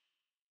 nuestro,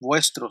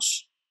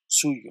 vuestros,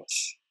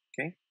 suyos.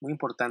 ¿Okay? Muy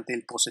importante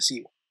el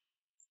posesivo.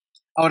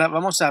 Ahora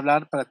vamos a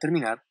hablar, para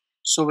terminar,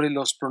 sobre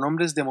los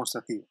pronombres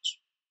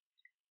demostrativos.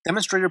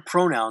 Demonstrative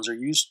pronouns are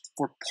used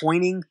for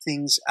pointing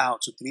things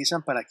out. Se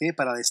utilizan para qué?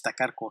 Para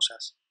destacar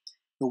cosas.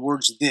 The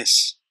words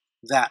this,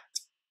 that,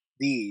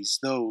 these,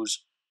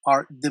 those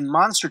are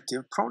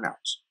demonstrative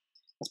pronouns.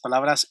 Las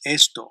palabras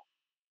esto,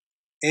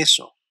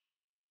 eso.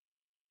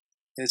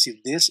 Es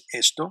decir, this,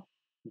 esto,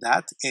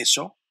 that,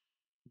 eso,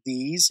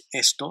 these,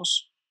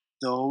 estos,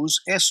 those,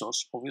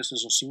 esos. Obvio,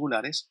 estos son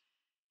singulares.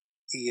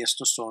 Y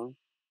estos son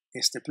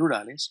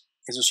plurales.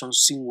 Esos son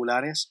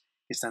singulares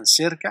que están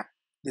cerca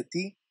de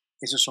ti.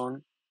 Esos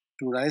son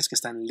plurales que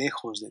están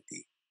lejos de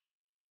ti.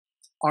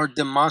 Are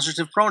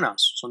demonstrative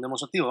pronouns. Son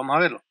demostrativos. Vamos a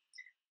verlo.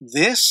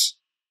 This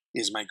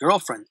is my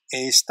girlfriend.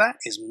 Esta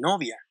es mi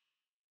novia.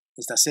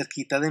 Está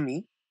cerquita de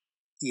mí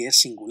y es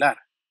singular.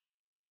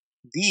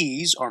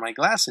 These are my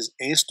glasses.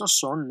 Estos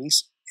son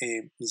mis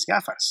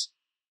gafas.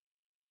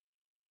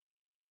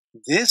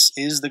 This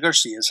is the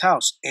Garcia's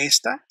house.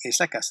 Esta es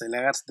la casa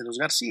de los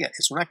García.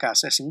 Es una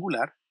casa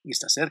singular y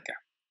está cerca.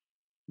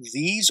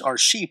 These are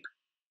sheep,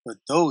 but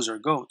those are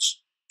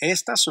goats.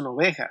 Estas son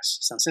ovejas,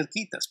 están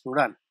cerquitas,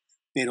 plural.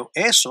 Pero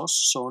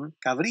esos son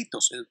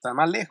cabritos, están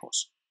más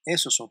lejos.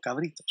 Esos son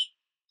cabritos.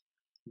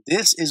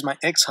 This is my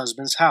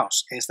ex-husband's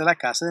house. Esta es la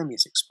casa de mi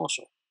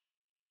ex-esposo.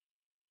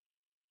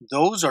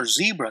 Those are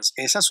zebras.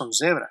 Esas son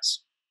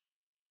cebras.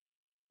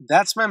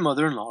 That's my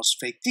mother-in-law's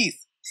fake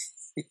teeth.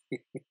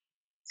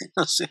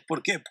 No sé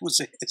por qué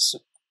puse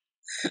eso.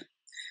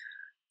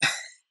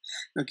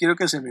 No quiero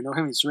que se me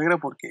enoje mi suegra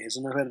porque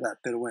eso no es verdad,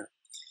 pero bueno.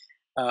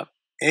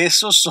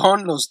 Esos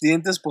son los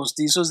dientes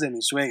postizos de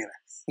mi suegra.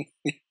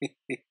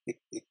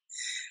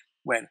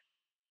 Bueno,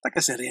 para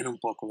que se ríen un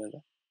poco,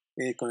 ¿verdad?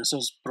 Con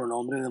esos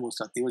pronombres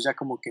demostrativos ya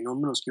como que no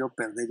me los quiero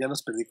perder, ya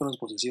los perdí con los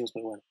posesivos,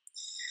 pero bueno.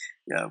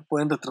 Ya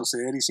pueden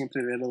retroceder y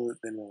siempre verlo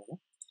de nuevo,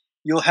 ¿no?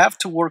 You'll have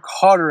to work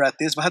harder at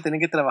this. Vas a tener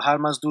que trabajar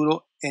más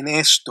duro en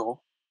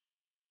esto.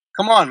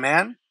 Come on,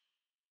 man.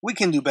 We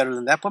can do better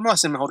than that. Podemos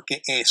hacer mejor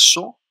que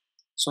eso.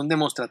 Son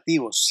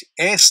demostrativos.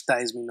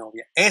 Esta es mi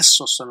novia.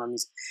 Esos son las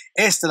mis.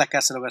 Esta es la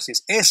casa de los García.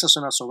 Esas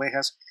son las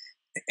ovejas.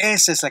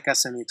 Esa es la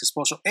casa de mi ex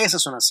esposo.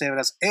 Esas son las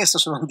cebras.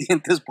 Esos son los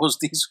dientes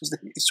postizos de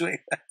mi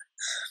suegra.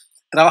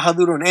 Trabaja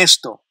duro en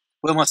esto.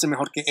 Podemos hacer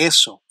mejor que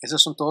eso.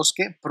 Esos son todos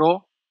 ¿qué?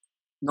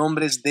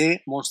 Pronombres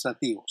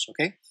demostrativos.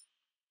 ¿Ok?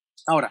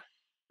 Ahora,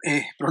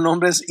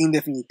 pronombres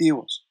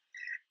indefinitivos.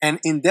 An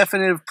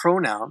indefinite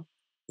pronoun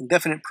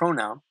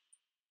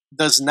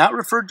does not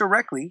refer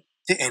directly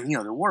to any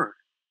other word.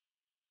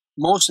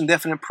 Most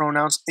indefinite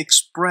pronouns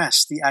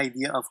express the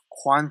idea of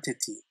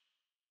quantity.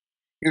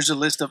 Here's a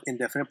list of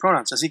indefinite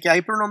pronouns. Así que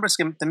hay pronombres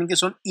que también que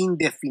son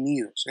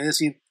indefinidos, es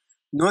decir,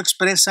 no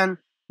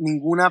expresan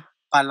ninguna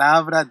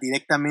palabra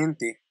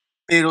directamente,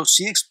 pero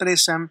sí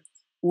expresan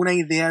una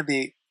idea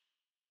de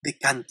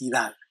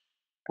cantidad.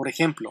 Por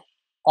ejemplo,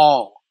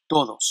 all,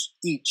 todos,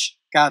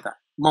 each,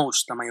 cada,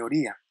 most, la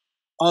mayoría,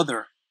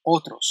 other,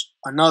 otros,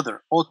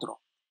 another,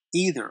 otro,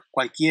 either,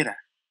 cualquiera,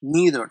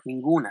 neither,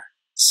 ninguna,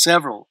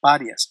 several,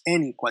 varias,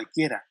 any,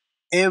 cualquiera,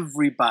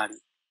 everybody,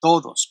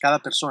 todos, cada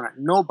persona,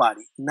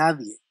 nobody,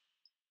 nadie,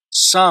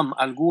 some,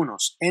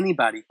 algunos,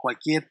 anybody,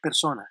 cualquier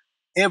persona,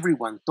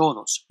 everyone,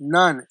 todos,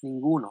 none,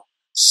 ninguno,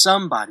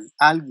 somebody,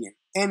 alguien,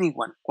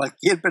 anyone,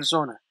 cualquier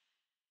persona,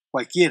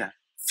 cualquiera,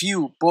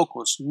 few,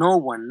 pocos, no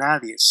one,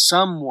 nadie,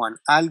 someone,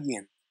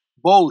 alguien,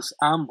 both,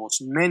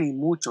 ambos, many,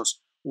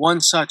 muchos,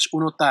 one such,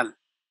 uno tal.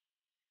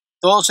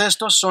 Todos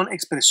estos son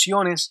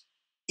expresiones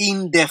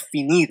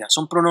indefinidas,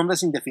 son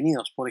pronombres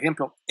indefinidos. Por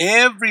ejemplo,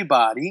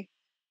 everybody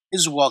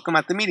is welcome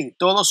at the meeting.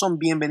 Todos son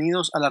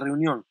bienvenidos a la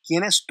reunión.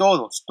 ¿Quién es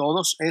todos?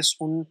 Todos es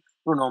un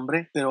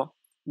pronombre, pero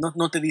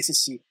no te dice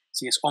si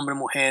es hombre,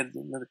 mujer,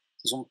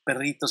 si son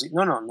perritos.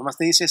 No, nomás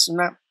te dice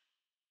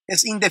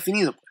es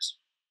indefinido, pues.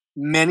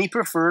 Many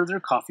prefer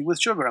their coffee with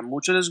sugar. A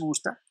muchos les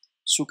gusta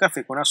su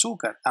café con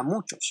azúcar. A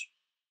muchos.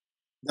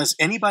 Does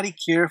anybody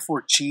care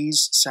for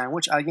cheese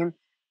sandwich?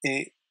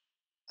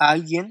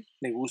 ¿Alguien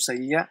le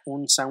gustaría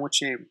un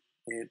sándwich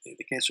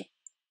de queso?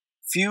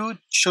 Few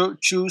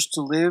choose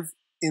to live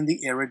in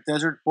the arid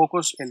desert.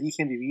 Pocos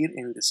eligen vivir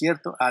en el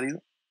desierto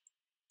árido.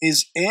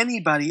 Is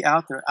anybody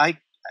out there?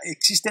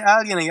 ¿Existe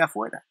alguien allá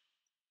afuera?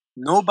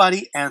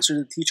 Nobody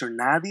answered the teacher.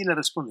 Nadie le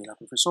respondió a la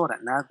profesora.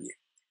 Nadie.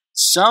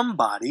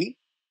 Somebody,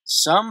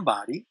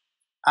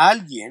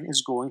 alguien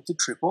is going to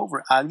trip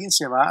over. Alguien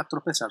se va a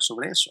tropezar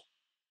sobre eso.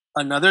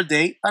 Another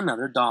day,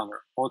 another dollar.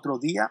 Otro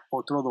día,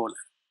 otro dólar.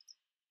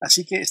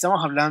 Así que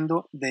estamos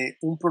hablando de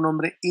un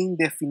pronombre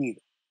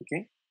indefinido,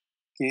 ¿ok?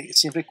 Que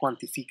siempre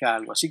cuantifica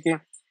algo. Así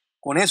que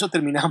con eso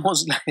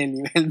terminamos el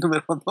nivel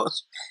número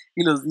 2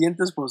 y los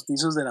dientes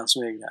postizos de la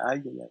suegra.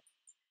 Ay.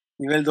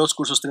 Nivel 2,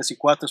 cursos 3 y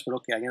 4.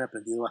 Espero que hayan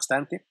aprendido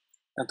bastante,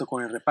 tanto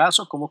con el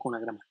repaso como con la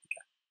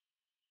gramática.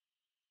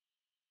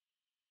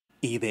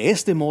 Y de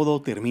este modo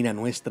termina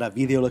nuestra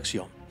video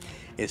lección.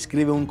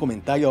 Escribe un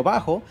comentario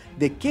abajo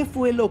de qué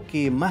fue lo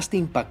que más te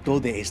impactó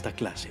de esta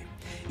clase.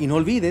 Y no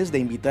olvides de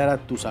invitar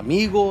a tus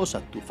amigos, a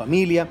tu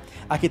familia,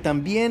 a que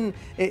también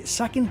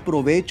saquen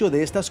provecho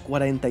de estas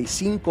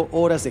 45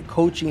 horas de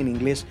coaching en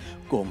inglés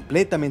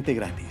completamente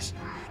gratis.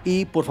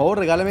 Y por favor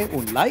regálame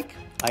un like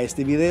a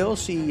este video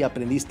si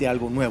aprendiste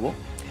algo nuevo.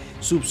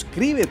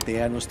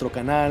 Suscríbete a nuestro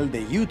canal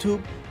de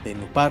YouTube de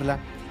NuParla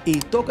y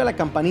toca la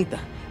campanita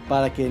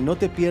para que no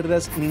te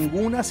pierdas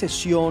ninguna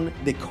sesión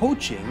de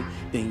coaching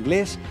de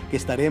inglés que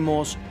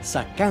estaremos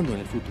sacando en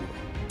el futuro.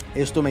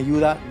 Esto me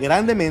ayuda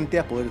grandemente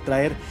a poder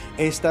traer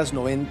estas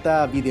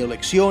 90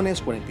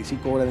 videolecciones,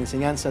 45 horas de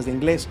enseñanzas de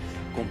inglés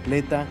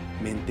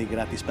completamente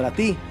gratis para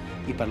ti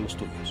y para los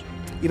tuyos.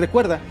 Y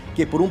recuerda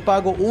que por un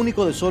pago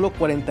único de solo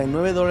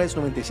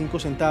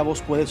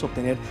 $49.95 puedes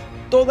obtener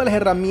todas las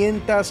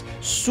herramientas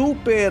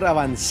súper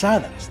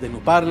avanzadas de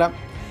NuParla,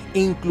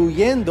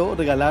 incluyendo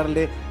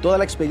regalarle toda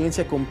la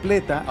experiencia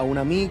completa a un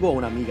amigo o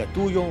una amiga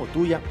tuyo o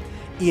tuya.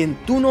 Y en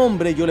tu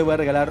nombre yo le voy a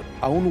regalar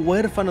a un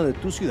huérfano de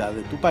tu ciudad,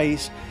 de tu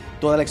país,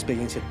 toda la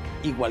experiencia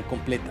igual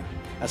completa.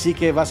 Así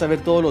que vas a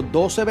ver todos los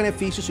 12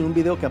 beneficios en un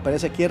video que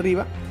aparece aquí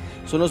arriba.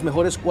 Son los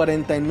mejores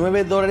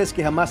 $49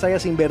 que jamás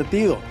hayas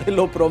invertido, te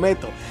lo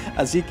prometo.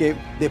 Así que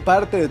de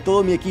parte de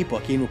todo mi equipo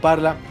aquí en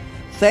NuParla,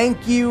 thank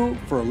you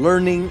for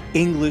learning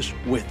English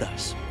with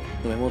us.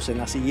 Nos vemos en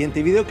la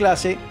siguiente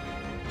videoclase.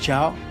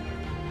 Ciao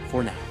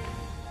for now.